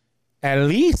 at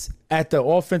least at the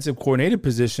offensive coordinator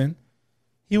position,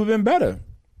 he would have been better.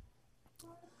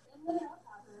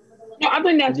 No, I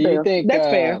think that's fair. That's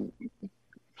fair.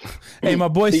 Hey, my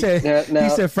boy said, he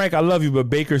said, Frank, I love you, but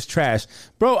Baker's trash.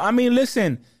 Bro, I mean,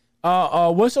 listen,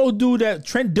 what's old dude that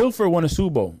Trent Dilfer won a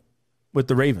Super Bowl with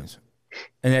the Ravens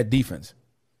and that defense?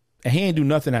 And he ain't do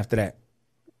nothing after that.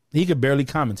 He could barely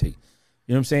commentate. You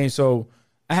know what I'm saying? So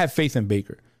I have faith in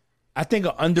Baker. I think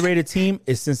an underrated team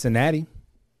is Cincinnati.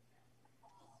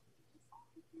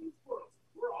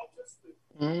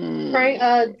 Right?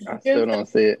 I still don't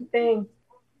see it.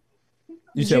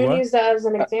 You said what? Use that as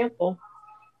an example.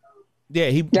 Yeah,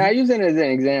 I use it as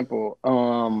an example.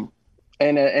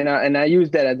 And I use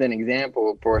that as an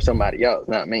example for somebody else,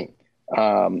 not me.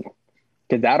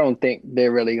 Because I don't think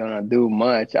they're really gonna do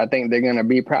much. I think they're gonna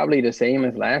be probably the same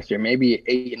as last year, maybe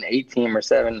 8-8 team or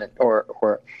 7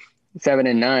 or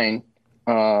 7-9.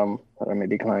 Let me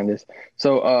decline this.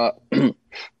 So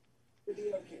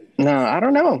no, I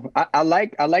don't know. I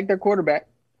like their quarterback.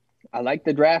 I like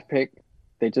the draft pick.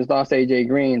 They just lost AJ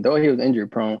Green, though he was injury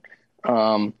prone.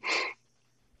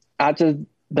 I just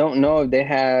don't know if they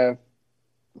have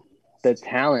the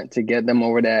talent to get them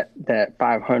over that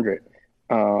 500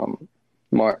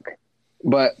 mark.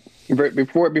 But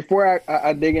before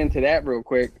I dig into that real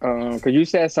quick, because you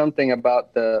said something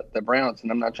about the Browns,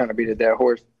 and I'm not trying to beat a dead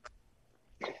horse.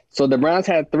 So the Browns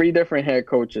had 3 different head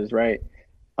coaches, right?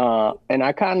 And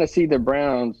I kind of see the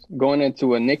Browns going into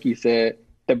what Nikki said.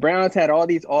 The Browns had all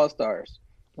these all-stars,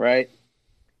 right?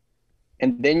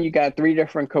 And then you got 3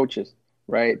 different coaches,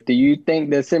 right? Do you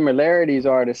think the similarities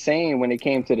are the same when it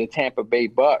came to the Tampa Bay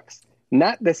Bucks?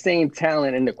 Not the same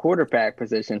talent in the quarterback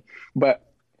position, but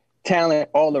talent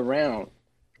all around,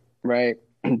 right?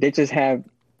 They just have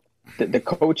the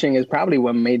coaching is probably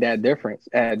what made that difference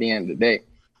at the end of the day.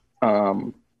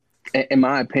 In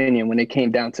my opinion, when it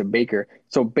came down to Baker.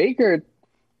 So Baker,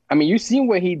 I mean, you seen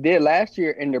what he did last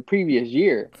year and the previous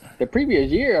year. The previous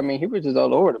year, I mean, he was just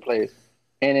all over the place.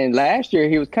 And then last year,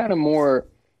 he was kind of more,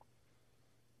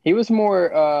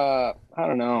 I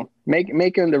don't know,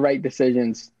 making the right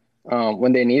decisions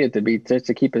when they needed to be, just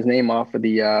to keep his name off of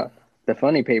the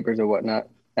funny papers or whatnot.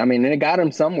 I mean, and it got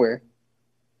him somewhere.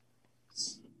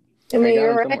 I mean,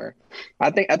 you're right. I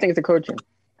think it's the coaching.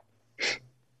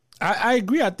 I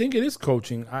agree. I think it is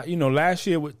coaching. Last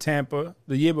year with Tampa,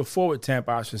 the year before with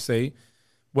Tampa, I should say,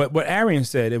 what Arian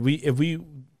said, if we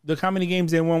look how many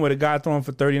games they won with a guy throwing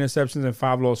for 30 interceptions and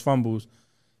 5 lost fumbles,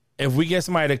 if we get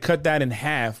somebody to cut that in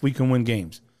half, we can win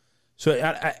games. So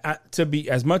I to be,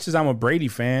 as much as I'm a Brady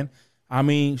fan, I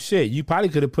mean, shit, you probably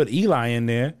could have put Eli in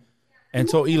there and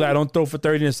told Eli don't throw for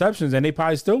 30 interceptions, and they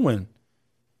probably still win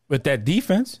with that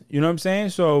defense. You know what I'm saying?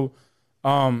 So,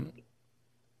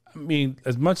 I mean,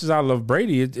 as much as I love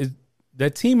Brady,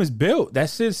 that team is built. That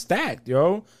shit's stacked,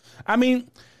 yo. I mean,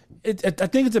 I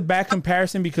think it's a bad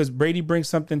comparison because Brady brings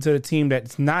something to the team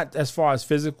that's not as far as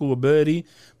physical ability,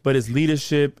 but it's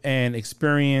leadership and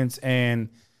experience. And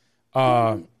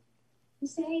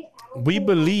we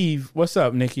believe. What's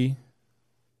up, Nikki?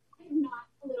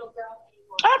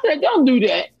 I said, don't do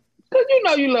that.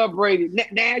 Because you love Brady.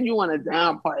 Now you want to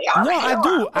downplay. No, I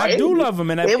do. I do love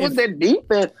him. And it was the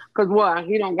defense. Because what?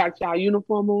 He don't got y'all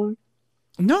uniform on?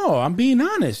 No, I'm being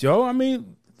honest, yo. I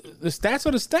mean, the stats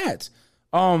are the stats.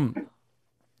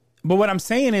 But what I'm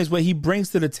saying is what he brings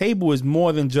to the table is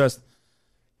more than just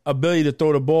ability to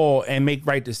throw the ball and make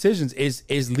right decisions.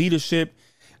 Is leadership.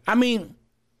 I mean,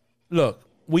 look.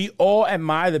 We all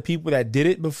admire the people that did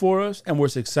it before us and were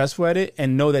successful at it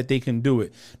and know that they can do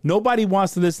it. Nobody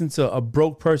wants to listen to a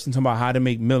broke person talking about how to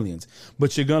make millions,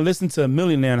 but you're going to listen to a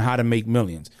millionaire on how to make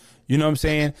millions. You know what I'm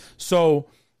saying? So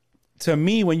to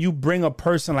me, when you bring a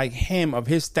person like him of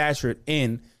his stature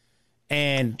in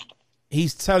and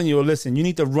he's telling you, listen, you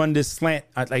need to run this slant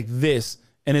like this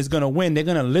and it's going to win, they're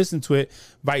going to listen to it.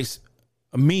 Vice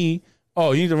me,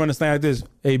 oh, you need to run a slant like this.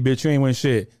 Hey, bitch, you ain't win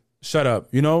shit. Shut up,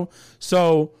 you know?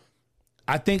 So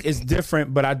I think it's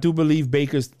different, but I do believe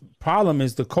Baker's problem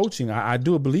is the coaching. I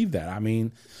do believe that. I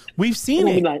mean, we've seen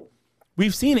it.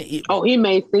 We've seen it. Oh, he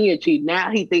made senior cheat.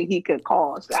 Now he think he could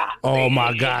call shots. Oh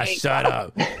my gosh, shut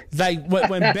up. Like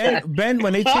when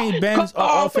when they changed Ben's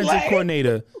offensive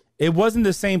coordinator, it wasn't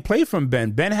the same play from Ben.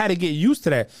 Ben had to get used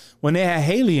to that when they had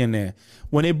Haley in there.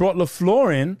 When they brought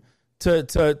LaFleur in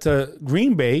to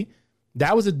Green Bay,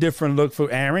 that was a different look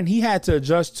for Aaron. He had to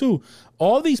adjust too.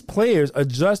 All these players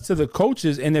adjust to the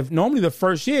coaches, and if normally the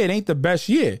first year, it ain't the best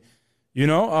year. You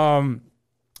know,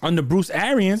 under Bruce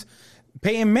Arians,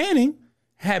 Peyton Manning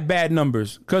had bad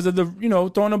numbers because of the,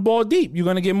 throwing the ball deep. You're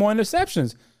going to get more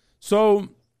interceptions. So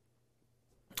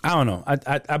I don't know.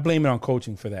 I blame it on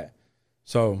coaching for that.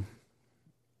 So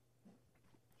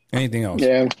anything else?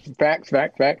 Yeah, facts.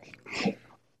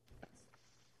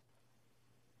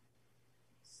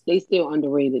 They still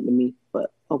underrated to me,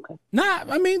 but okay. Nah,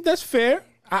 I mean, that's fair.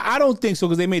 I don't think so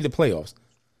because they made the playoffs.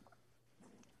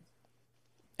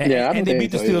 And they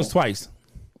beat the Steelers twice.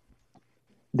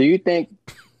 Do you think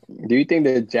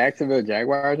the Jacksonville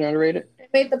Jaguars are underrated? They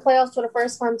made the playoffs for the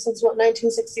first time since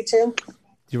 1962.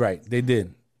 You're right, they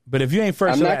did. But if you ain't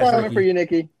first, I'm not coming for you,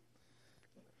 Nikki.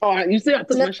 Oh, you see, I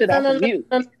took my shit out of you.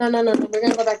 No. We're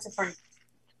gonna go back to Frank.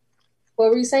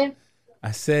 What were you saying?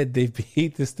 I said they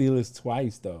beat the Steelers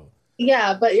twice, though.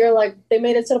 Yeah, but you're like, they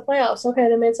made it to the playoffs. Okay,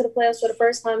 they made it to the playoffs for the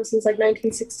first time since like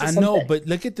 1960. I know, but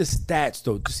look at the stats,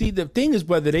 though. See, the thing is,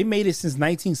 whether they made it since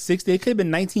 1960, it could have been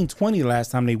 1920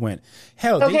 last time they went.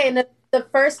 Hell, okay, and the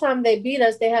first time they beat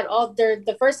us, they had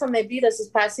the first time they beat us this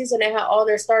past season, they had all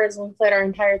their starters when we played our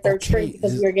entire third string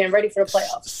because we were getting ready for the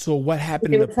playoffs. So what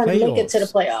happened in the playoffs? Trying to make it to the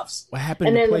playoffs. What happened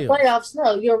and in then the playoffs?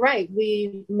 No, you're right.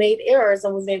 We made errors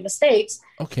and we made mistakes.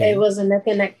 Okay. It wasn't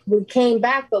nothing that we came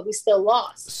back, but we still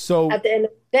lost. So at the end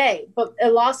of the day, but a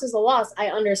loss is a loss. I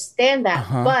understand that,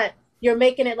 but you're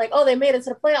making it like, oh, they made it to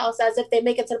the playoffs, as if they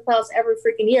make it to the playoffs every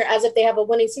freaking year, as if they have a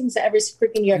winning season every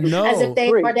freaking year, as if they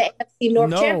are the AFC North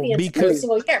champions every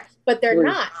single year. But they're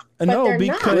not.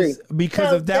 Because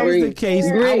if that was the case,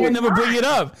 I would never bring it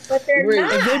up. But they're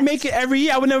not. If they make it every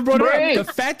year, I would never brought it up.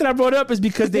 The fact that I brought it up is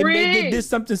because they did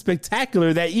something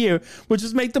spectacular that year, which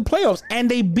was make the playoffs, and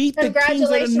they beat the Kings of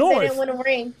the North. They didn't win a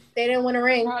ring. They didn't win a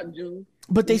ring.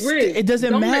 But it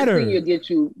doesn't matter.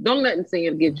 Don't let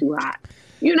senior get you hot.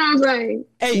 You know what I'm saying?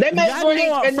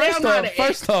 Hey,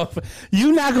 first off,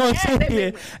 you're not going to sit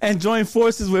here and join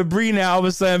forces with Bree now all of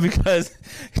a sudden because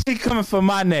she coming for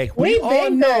my neck. We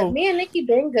all know. Good. Me and Nikki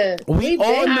been good. We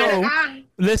all know.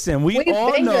 Listen, we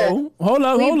all know. Hold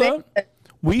up.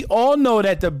 We all know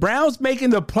that the Browns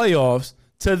making the playoffs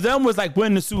to them was like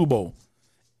winning the Super Bowl.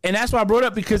 And that's why I brought it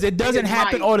up because it doesn't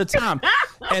happen all the time.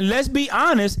 And let's be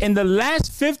honest, in the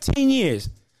last 15 years,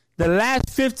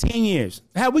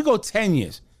 hell, we go 10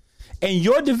 years. In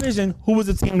your division, who was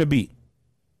the team to beat?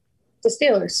 The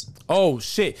Steelers. Oh,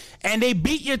 shit. And they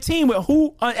beat your team with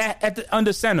who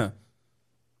under center?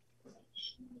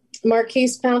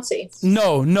 Marquise Pouncey.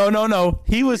 No.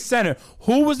 He was center.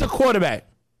 Who was the quarterback?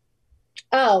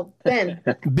 Oh, Ben.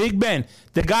 Big Ben.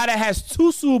 The guy that has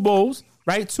 2 Super Bowls,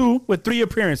 right? 2 with 3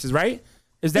 appearances, right?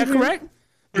 Is that correct?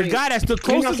 The guy that's the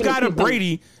closest guy to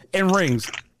Brady in rings.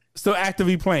 Still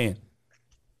actively playing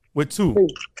with 2.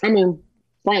 I mean,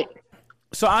 right.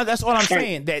 So that's all I'm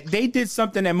saying. That they did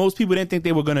something that most people didn't think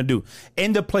they were going to do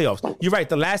in the playoffs. You're right.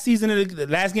 The last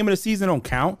game of the season don't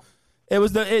count. It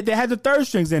was they had the third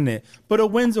strings in there, but a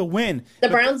win's a win. The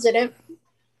Browns didn't.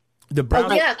 The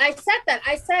Browns. Oh, yeah, I said that.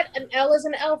 I said an L is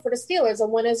an L for the Steelers. A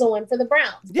win is a win for the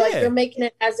Browns. Yeah. But you're making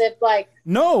it as if like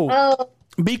no.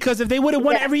 Because if they would have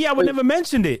won every year, I would never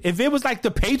mentioned it. If it was like the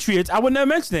Patriots, I would never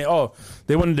mention it. Oh,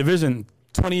 they won the division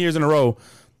 20 years in a row.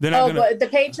 But the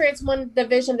Patriots won the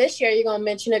division this year. You're gonna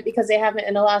mention it because they haven't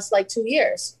in the last like 2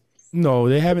 years. No,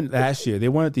 they haven't last year. They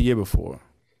won it the year before.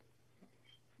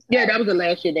 Yeah, that was the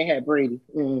last year they had Brady.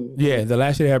 Mm. Yeah, the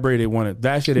last year they had Brady, they won it.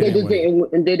 Last year they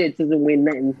didn't win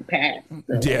nothing past.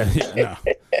 So. Yeah.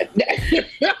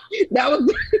 That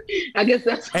was. I guess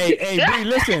that's. Hey, Bree,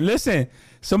 listen.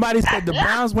 Somebody said the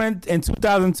Browns went in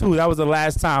 2002. That was the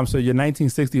last time. So your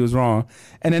 1960 was wrong.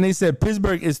 And then they said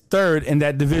Pittsburgh is third in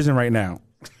that division right now.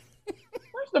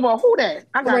 First of all, who that?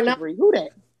 I got to agree. Who that?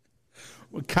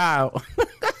 Kyle.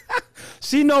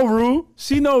 She know Rue.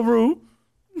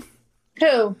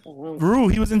 Who? Rue.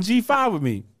 He was in G5 with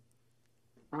me.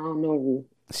 I don't know Rue.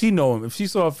 She know him. If she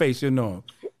saw her face, she'll know him.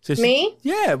 So me?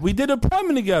 Yeah, we did a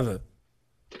appointment together.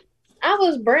 I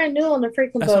was brand new on the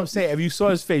freaking boat. That's what I'm saying. If you saw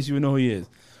his face, you would know who he is.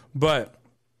 But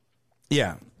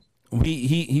yeah,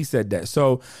 he said that.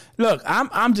 So look,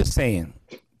 I'm just saying.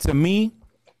 To me,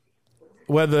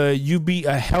 whether you beat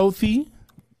a healthy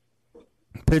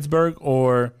Pittsburgh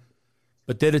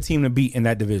but they're the team to beat in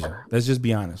that division. Let's just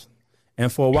be honest.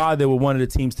 And for a while, they were one of the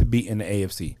teams to beat in the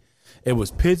AFC. It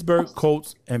was Pittsburgh,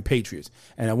 Colts, and Patriots.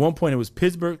 And at one point, it was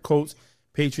Pittsburgh, Colts,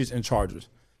 Patriots, and Chargers.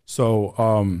 So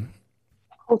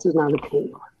Colts is not a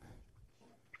team.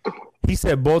 He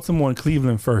said Baltimore and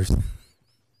Cleveland first.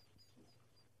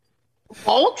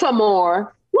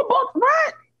 Baltimore?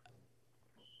 What?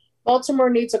 Baltimore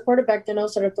needs a quarterback that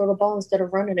knows how to throw the ball instead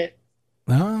of running it.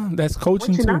 That's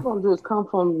coaching too. What you're not going to do is come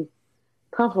from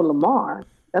Lamar.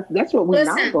 That's what we're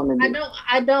not going to do.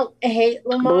 I don't hate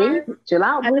Lamar. Bree, chill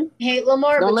out, I Bree. don't hate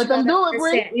Lamar. Don't but let you them gotta do it, Bree.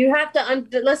 understand. You have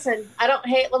to listen. I don't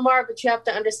hate Lamar, but you have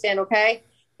to understand. Okay,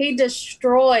 he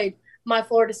destroyed my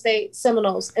Florida State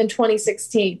Seminoles in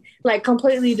 2016. Like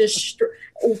completely destroyed.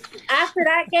 After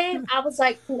that game, I was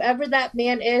like, whoever that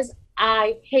man is,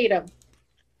 I hate him.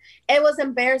 It was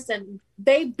embarrassing.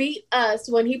 They beat us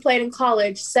when he played in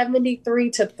college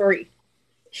 73-3.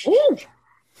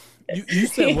 You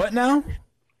said what now?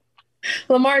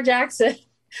 Lamar Jackson.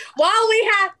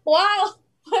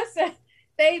 Listen,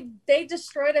 they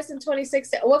destroyed us in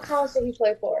 2016. What college did he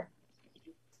play for?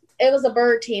 It was a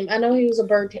bird team. I know he was a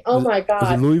bird team. Oh my Was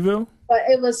God. it Louisville? But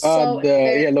it was so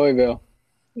Louisville.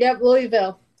 Yep,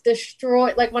 Louisville.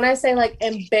 Destroyed. Like when I say like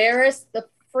embarrassed the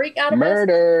freak out of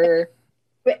Murder.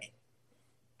 us.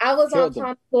 I was on Killed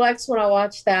them. Tom X when I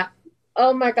watched that.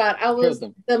 Oh my God. I was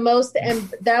Killed them. the most,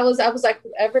 and I was like,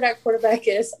 whoever that quarterback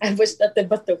is, I wish nothing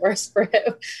but the worst for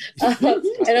him. And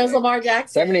it was Lamar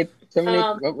Jackson.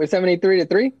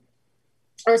 73-3?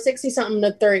 Or 60-something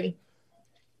to 3.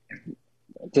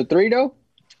 To 3 though?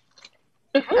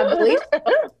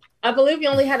 I believe we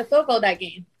only had a field goal that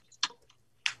game.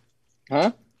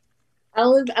 Huh? I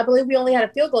believe we only had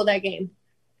a field goal that game.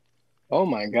 Oh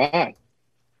my God.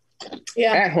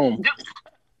 Yeah. At home.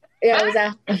 Yeah, it was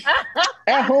at.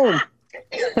 At home.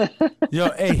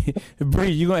 Yo, hey, Bree,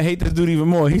 you're going to hate this dude even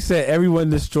more. He said everyone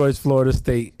destroys Florida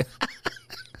State.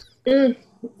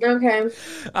 Okay.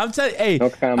 I'm telling you, No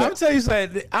comment. I'm telling you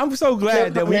something. I'm so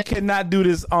glad that we cannot do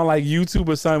this on like YouTube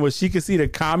or something where she can see the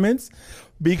comments.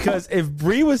 Because if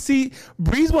Bree would see,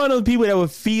 Bree's one of those people that would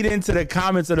feed into the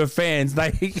comments of the fans.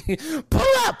 Like, pull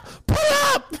up.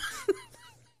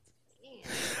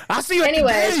 I see you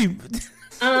Anyways. at the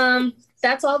game.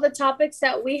 That's all the topics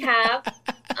that we have.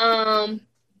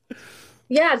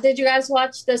 Yeah, did you guys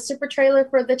watch the super trailer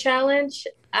for the challenge?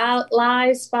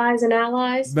 Lies, Spies, and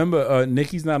Allies. Remember,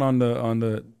 Nikki's not on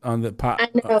the pop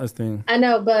thing. I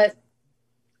know, but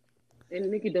And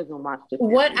Nikki doesn't watch this.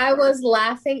 what I was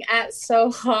laughing at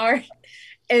so hard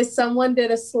is someone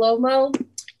did a slow-mo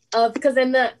of, because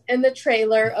in the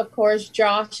trailer, of course,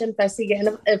 Josh and Fessy get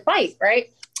in a fight,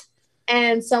 right?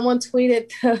 And someone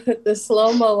tweeted the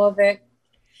slow-mo of it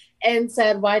and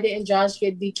said, why didn't Josh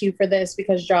get DQ for this?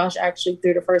 Because Josh actually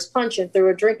threw the first punch and threw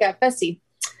a drink at Fessy.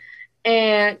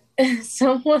 And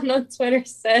someone on Twitter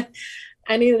said,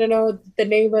 I need to know the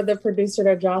name of the producer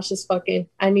that Josh is fucking.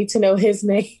 I need to know his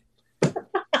name.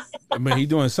 But he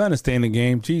doing something to stay in the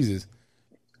game. Jesus.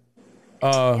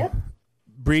 Yep.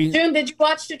 Bree. June, did you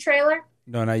watch the trailer?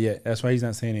 No, not yet. That's why he's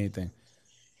not saying anything.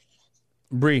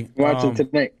 Bree. Watch it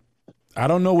tonight. I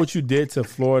don't know what you did to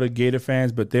Florida Gator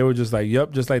fans, but they were just like,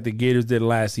 yep, just like the Gators did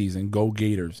last season. Go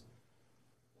Gators.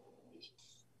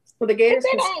 Well, the Gators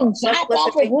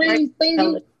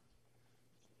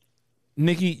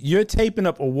Nikki, you're taping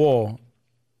up a wall.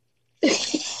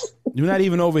 You're not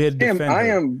even over here to defend I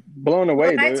her. am blown away,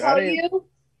 When I dude. tell you,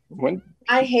 When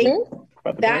I hate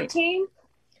about the that game. team.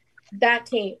 That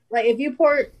team. Like if you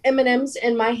pour M&Ms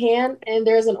in my hand and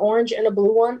there's an orange and a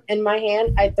blue one in my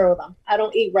hand, I throw them. I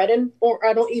don't eat I don't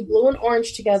eat blue and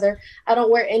orange together. I don't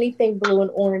wear anything blue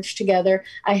and orange together.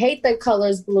 I hate the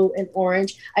colors blue and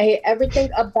orange. I hate everything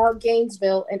about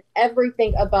Gainesville and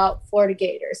everything about Florida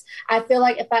Gators. I feel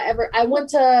like if I went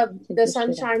to the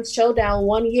Sunshine Showdown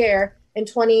one year in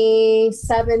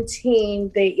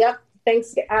 2017.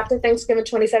 After Thanksgiving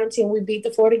 2017, we beat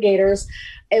the Florida Gators.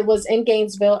 It was in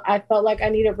Gainesville. I felt like I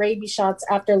needed rabies shots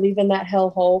after leaving that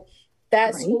hellhole.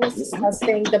 That school is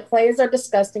disgusting. The players are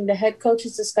disgusting. The head coach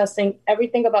is disgusting.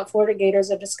 Everything about Florida Gators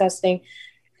are disgusting.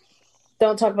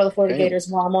 Don't talk about the Florida Gators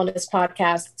while I'm on this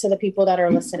podcast to the people that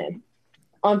are listening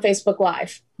on Facebook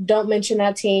Live. Don't mention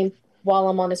that team while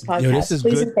I'm on this podcast. Yo, this is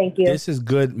Please good. and thank you. This is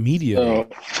good media.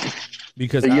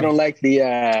 Because So you don't like the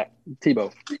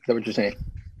Tebow? Is that what you're saying?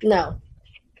 No.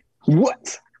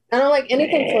 What? I don't like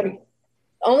anything Florida.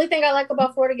 The only thing I like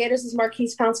about Florida Gators is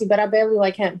Marquise Pouncey, but I barely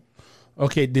like him.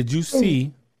 Okay, did you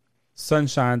see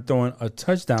Sunshine throwing a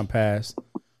touchdown pass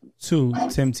to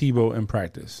Tim Tebow in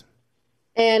practice?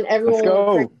 And everyone Let's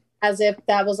go. went as if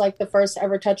that was like the first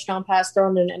ever touchdown pass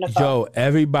thrown in the NFL. Yo,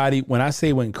 everybody, when I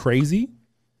say went crazy,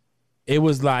 it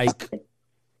was like...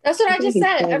 That's what I just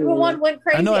said. Everyone went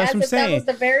crazy I know, that's as what I'm if saying. that was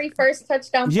the very first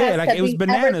touchdown pass. Yeah, like that it was we've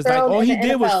bananas. ever Like thrown all in he the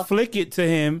did was NFL. flick it to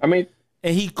him, I mean,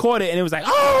 and he caught it, and it was like,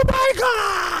 oh my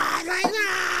God! Like,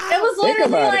 ah! It was think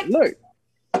literally about like it.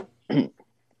 Look.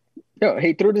 Yo,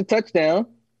 he threw the touchdown,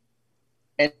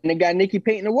 and it got Nikki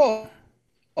painting the wall.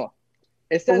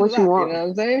 It says what a lot, you you want? know what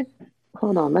I'm saying?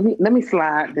 Hold on, let me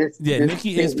slide this. Yeah, this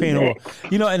Nikki is thing paying back.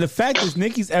 all. You know, and the fact is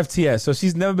Nikki's FTS, so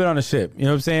she's never been on a ship. You know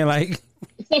what I'm saying? Like,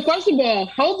 So first of all,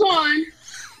 hold on.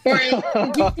 Frank,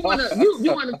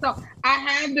 you wanna talk. I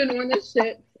have been on this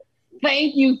shit.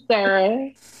 Thank you,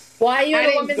 sir. Why are you in a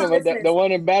So woman's business? the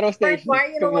one in Battle Frank, Station. why are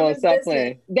you in a Come on, woman's stop business?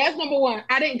 playing. That's number one.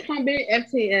 I didn't come in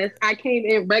FTS. I came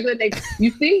in regular day.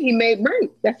 You see, he made break.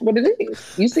 That's what it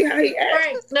is. You see how he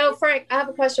acts? Frank, I have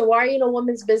a question. Why are you in a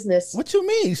woman's business? What you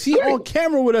mean? She on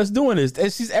camera with us doing this,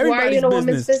 and she's Why are you everybody's in a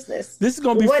woman's business. business? This is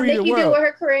gonna be What free to Nikki the do with world.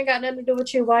 her career ain't got nothing to do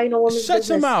with you. Why are you in a woman's Shut business?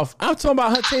 your mouth. I'm talking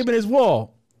about her taping his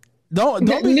wall. Don't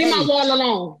be Leave my wall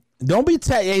alone. don't be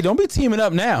don't be teaming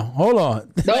up now. Hold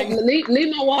on. Don't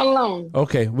leave my wall alone.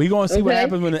 Okay, we gonna see what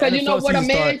happens when the Because NFL you know what a season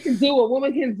man starts. can do, a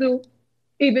woman can do.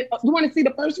 Even you want to see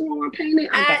the first one I painted?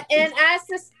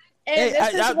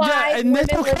 This is why and women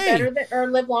that's live okay. better than,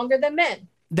 or live longer than men.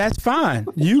 That's fine.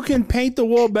 You can paint the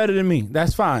wall better than me.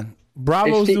 That's fine.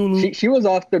 Bravo, Zulu. She was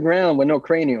off the ground with no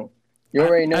cranial. You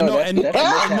already know. I know, that's and no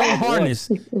that's harness.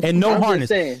 And no I'm just harness.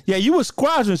 saying. Yeah, you a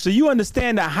squadron, so you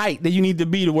understand the height that you need to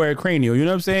be to wear a cranial. You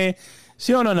know what I'm saying?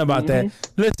 She don't know nothing about that.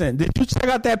 Listen, did you check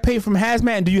out that paint from Hazmat,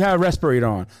 and do you have a respirator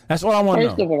on? That's all I want to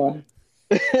First know. of all,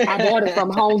 I bought it from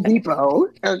Home Depot.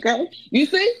 Okay, you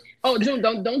see? Oh, June,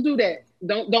 don't do that.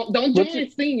 Don't join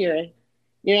Senior.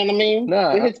 You know what I mean?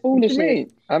 Nah, With his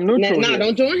foolishness. I'm neutral. Nah, here.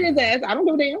 don't join his ass. I don't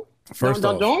do damn. First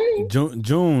don't off, join.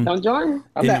 June. Don't join.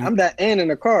 I'm that N in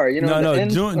the car. You know. No, the N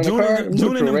June on the car, I'm in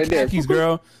them neutral khakis,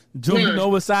 girl. June Nah. know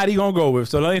what side he gonna go with.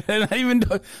 So don't even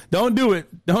don't do it.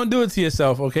 Don't do it to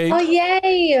yourself, okay? Oh,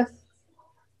 yay.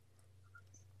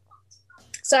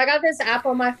 So I got this app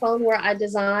on my phone where I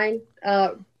design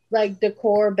like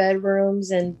decor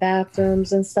bedrooms and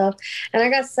bathrooms and stuff. And I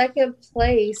got second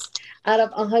place out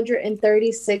of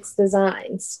 136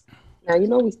 designs. Now you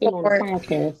know we still on the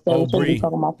podcast. So Oh, we're supposed to be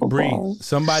talking about Bree. football.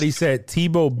 Somebody said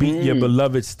Tebow beat your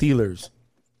beloved Steelers.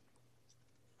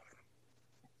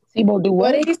 Tebow do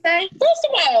What what? did he say? First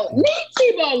of all,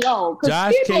 leave Tebow alone.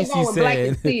 Josh Tebow Casey going black said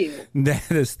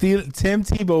and steel. that Tim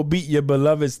Tebow beat your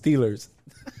beloved Steelers.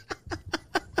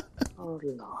 Oh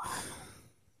Lord.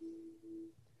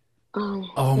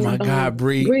 Oh my God,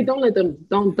 Bree. Bree, don't let them.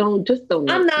 Don't.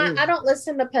 I'm not. I don't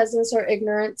listen to peasants or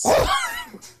ignorance.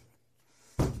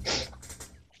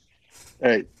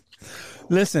 Hey,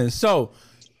 Listen, so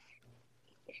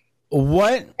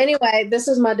what Anyway, this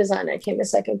is my design. I came in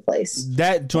second place.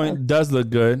 that joint does look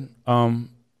good. I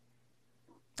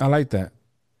like that.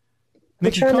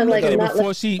 Nikki, trying to, come look like, at it not before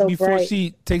look she so before bright.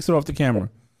 she takes it off the camera.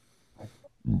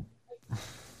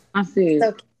 I see.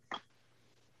 So,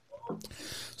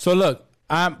 So look,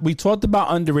 we talked about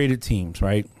underrated teams,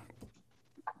 right?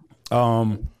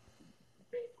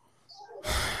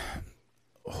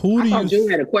 Who do I you? thought June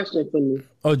had a question for me.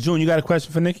 Oh, June, you got a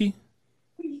question for Nikki?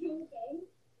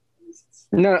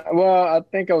 no, well, I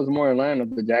think I was more in line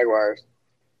with the Jaguars.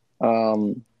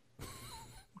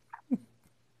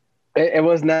 It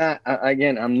was not.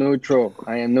 Again, I'm neutral.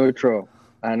 I am neutral.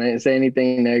 I didn't say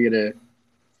anything negative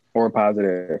or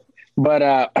positive. But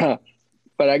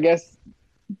I guess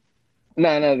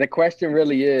no. The question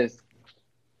really is: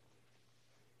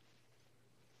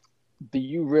 do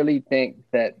you really think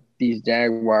that these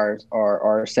Jaguars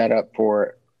are set up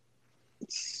for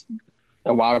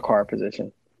a wild card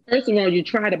position? First of all, you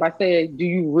tried it by saying, "Do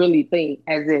you really think?"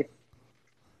 As if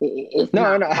it's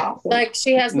No, not no. possible. like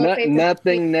she has no faith.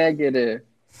 Nothing negative.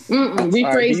 Rephrase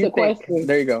All right, do you the think- question.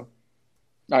 There you go.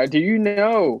 All right, do you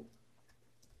know,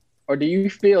 or do you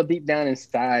feel deep down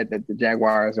inside that the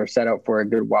Jaguars are set up for a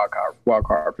good wild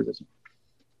card position?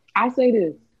 I say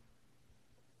this.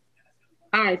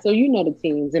 All right, so you know the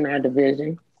teams in our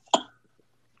division.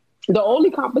 The only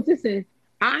competition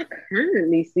I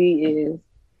currently see is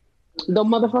the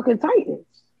motherfucking Titans.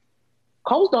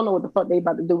 Colts don't know what the fuck they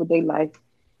about to do with their life.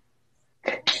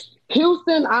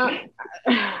 Houston,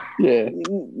 Yeah.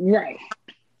 right.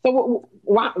 So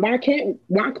why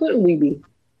couldn't we be?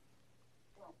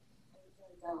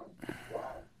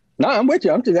 No, I'm with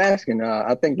you. I'm just asking.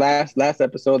 I think last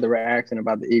episode they were asking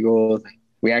about the Eagles.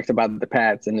 We asked about the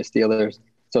Pats and the Steelers.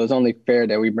 So it's only fair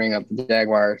that we bring up the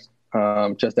Jaguars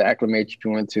just to acclimate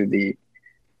you into the.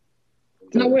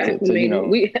 No, we're acclimated.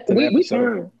 We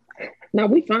episode. fine. No,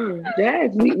 we fine.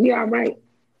 Jags, we all right.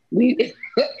 We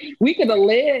we could have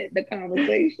led the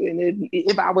conversation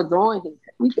if I was on here.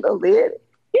 We could have led it.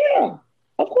 Yeah,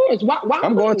 of course. Why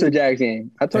I'm going to the couldn't Jags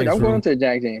game. I told you Thanks, I'm going Ru. to the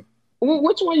Jags game. we?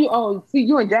 Which one you? Oh, see,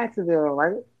 you in Jacksonville,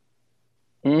 right?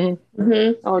 Mm-hmm.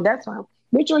 Mm-hmm. Oh, that's fine.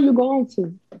 Which one you going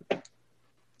to?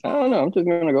 I don't know. I'm just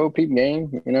gonna go peep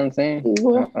game. You know what I'm saying?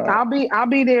 Well, I'll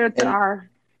be there to our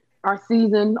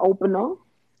season opener,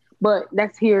 but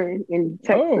that's here in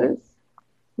Texas.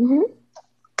 I'm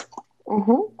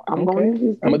Okay. going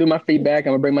to I'm gonna do my feedback.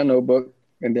 I'm gonna bring my notebook.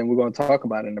 and then we're gonna talk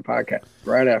about it in the podcast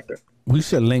right after. We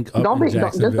should link up in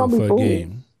Jacksonville be for a fooled.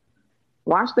 game.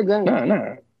 Watch the game.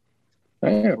 Nah. I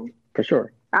am for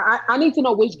sure. I need to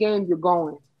know which game you're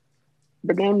going.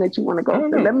 The game that you want to go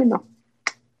to. Let me know.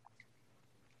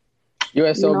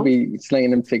 USO be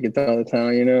slinging them tickets all the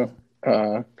time, you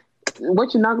know.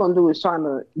 What you're not gonna do is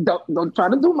don't try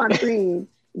to do my thing.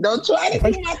 Don't try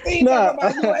to do my thing. No,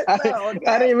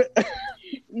 I didn't even.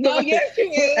 No, yes, you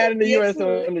is. Adding the Yes,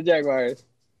 USO and the Jaguars.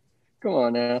 Come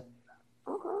on now.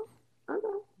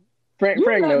 Okay.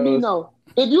 Frank Let me knows. know.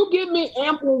 If you give me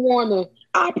ample warning,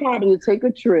 I'll probably take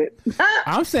a trip.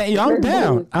 I'm saying, yo, I'm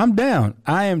down. I'm down.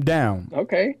 I am down.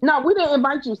 Okay. No, we didn't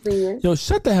invite you, Senior. Yo,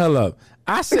 shut the hell up.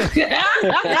 I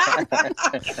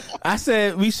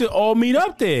said we should all meet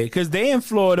up there because they in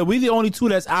Florida. We the only two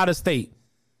that's out of state.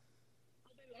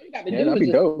 All you got to Yeah, do that'd is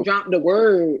be just dope. drop the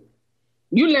word.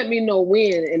 You let me know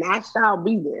when, and I shall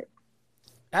be there.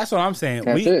 That's what I'm saying.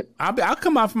 That's it. I'll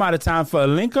come out from out of town for a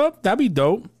link up. That'd be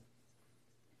dope.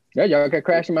 Yeah, y'all can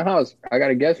crash in my house. I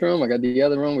got a guest room. I got the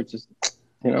other room, which is,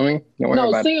 you know what I mean? Don't worry No,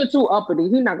 about it. Senior too uppity.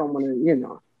 He's not gonna want to, you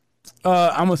know.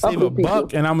 I'm gonna stay with Upper people.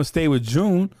 Buck and I'm gonna stay with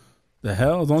June. The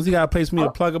hell? As long as he got a place for me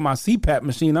to plug up my CPAP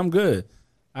machine, I'm good.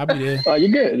 I'll be there. Oh, you're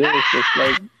good. It's just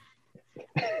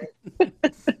like,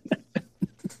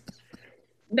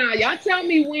 Nah, y'all tell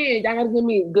me when. Y'all gotta give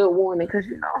me a good warning, cause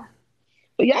you know.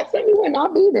 But y'all tell me when,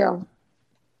 I'll be there.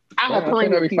 I have I plenty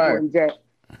think that'd of be people fire. in Jack.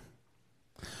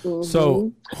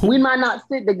 So We might not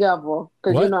sit together, cause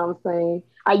What? you know what I'm saying.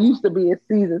 I used to be a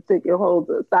season ticket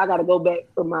holder, so I gotta go back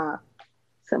to my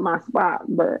spot.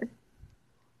 But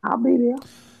I'll be there.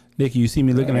 Nikki, you see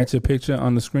me looking at your picture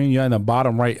on the screen? You're in the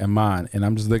bottom right of mine, and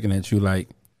I'm just looking at you like,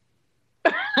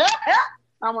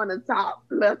 I'm on the top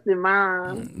left in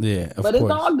mine. yeah, of But course.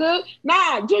 it's all good.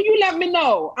 Nah, June, you let me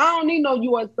know. I don't need no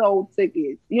USO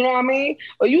tickets. You know what I mean?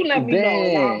 Or you let me know.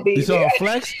 And I'll be You saw there. a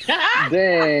flex?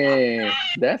 dang,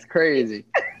 that's crazy.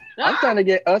 I'm trying to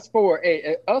get us four.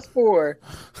 Hey, us four,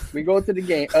 we go to the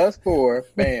game. Us four,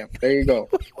 bam, there you go.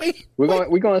 We're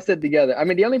going to sit together. I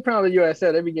mean, the only problem with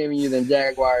USL, they be giving you them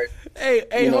Jaguars. Hey,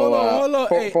 You know, hold on.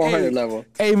 Hey, 400 level.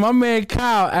 Hey, my man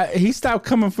Kyle, he stopped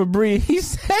coming for Bree.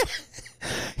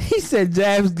 He said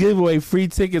Jabs giveaway free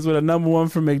tickets with a number one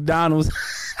from McDonald's.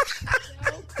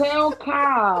 Tell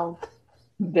Kyle. I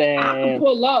can Damn.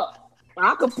 pull up.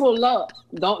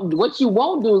 Don't. What you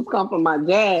won't do is come for my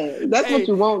jazz. That's what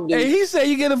you won't do. Hey, he said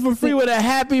you get it for free with a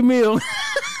Happy Meal.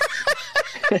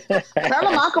 Tell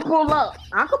him I can pull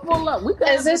up. We can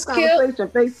have Is this this cute? conversation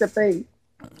face to face.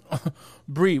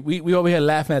 Bree, we over here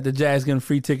laughing at the Jazz getting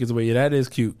free tickets away. Yeah, that is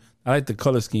cute. I like the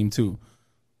color scheme too.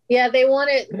 Yeah, they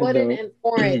wanted wooden and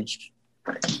orange.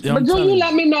 Yeah, But do you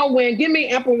let me know when? Give me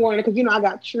ample warning because you know I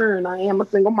got churn. I am a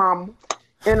single mom,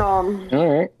 and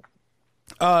All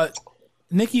right.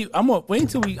 Nikki, I'm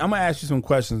gonna ask you some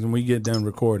questions when we get done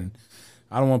recording.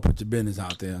 I don't want to put your business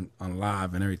out there on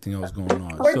live and everything else going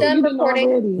on. We're done recording.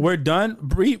 already. We're done,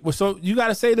 Bree. So you got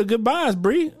to say the goodbyes,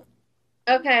 Bree.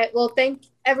 Okay, well, thank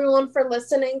everyone for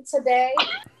listening today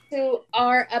to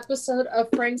our episode of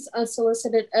Frank's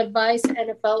Unsolicited Advice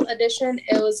NFL edition.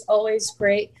 It was always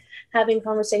great having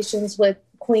conversations with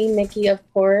Queen Nikki, of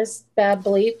course, Bad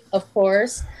Bleep, of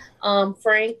course.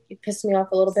 Frank, you pissed me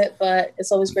off a little bit, but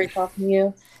it's always great talking to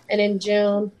you. And in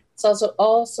June, it's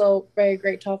also very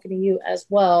great talking to you as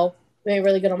well. You ain't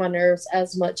really get on my nerves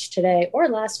as much today or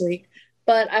last week,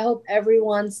 but I hope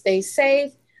everyone stays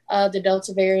safe. The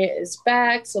Delta variant is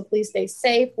back, so please stay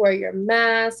safe. Wear your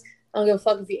mask. I don't give a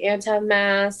fuck if you're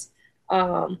anti-mask.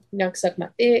 Suck my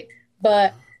dick.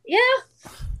 But yeah,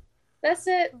 that's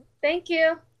it. Thank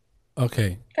you.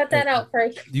 Okay. Cut that out,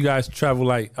 Frank. You guys travel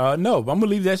like no, I'm gonna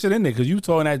leave that shit in there because you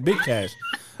talking that big cash.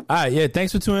 All right, yeah.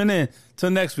 Thanks for tuning in. Till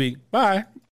next week. Bye.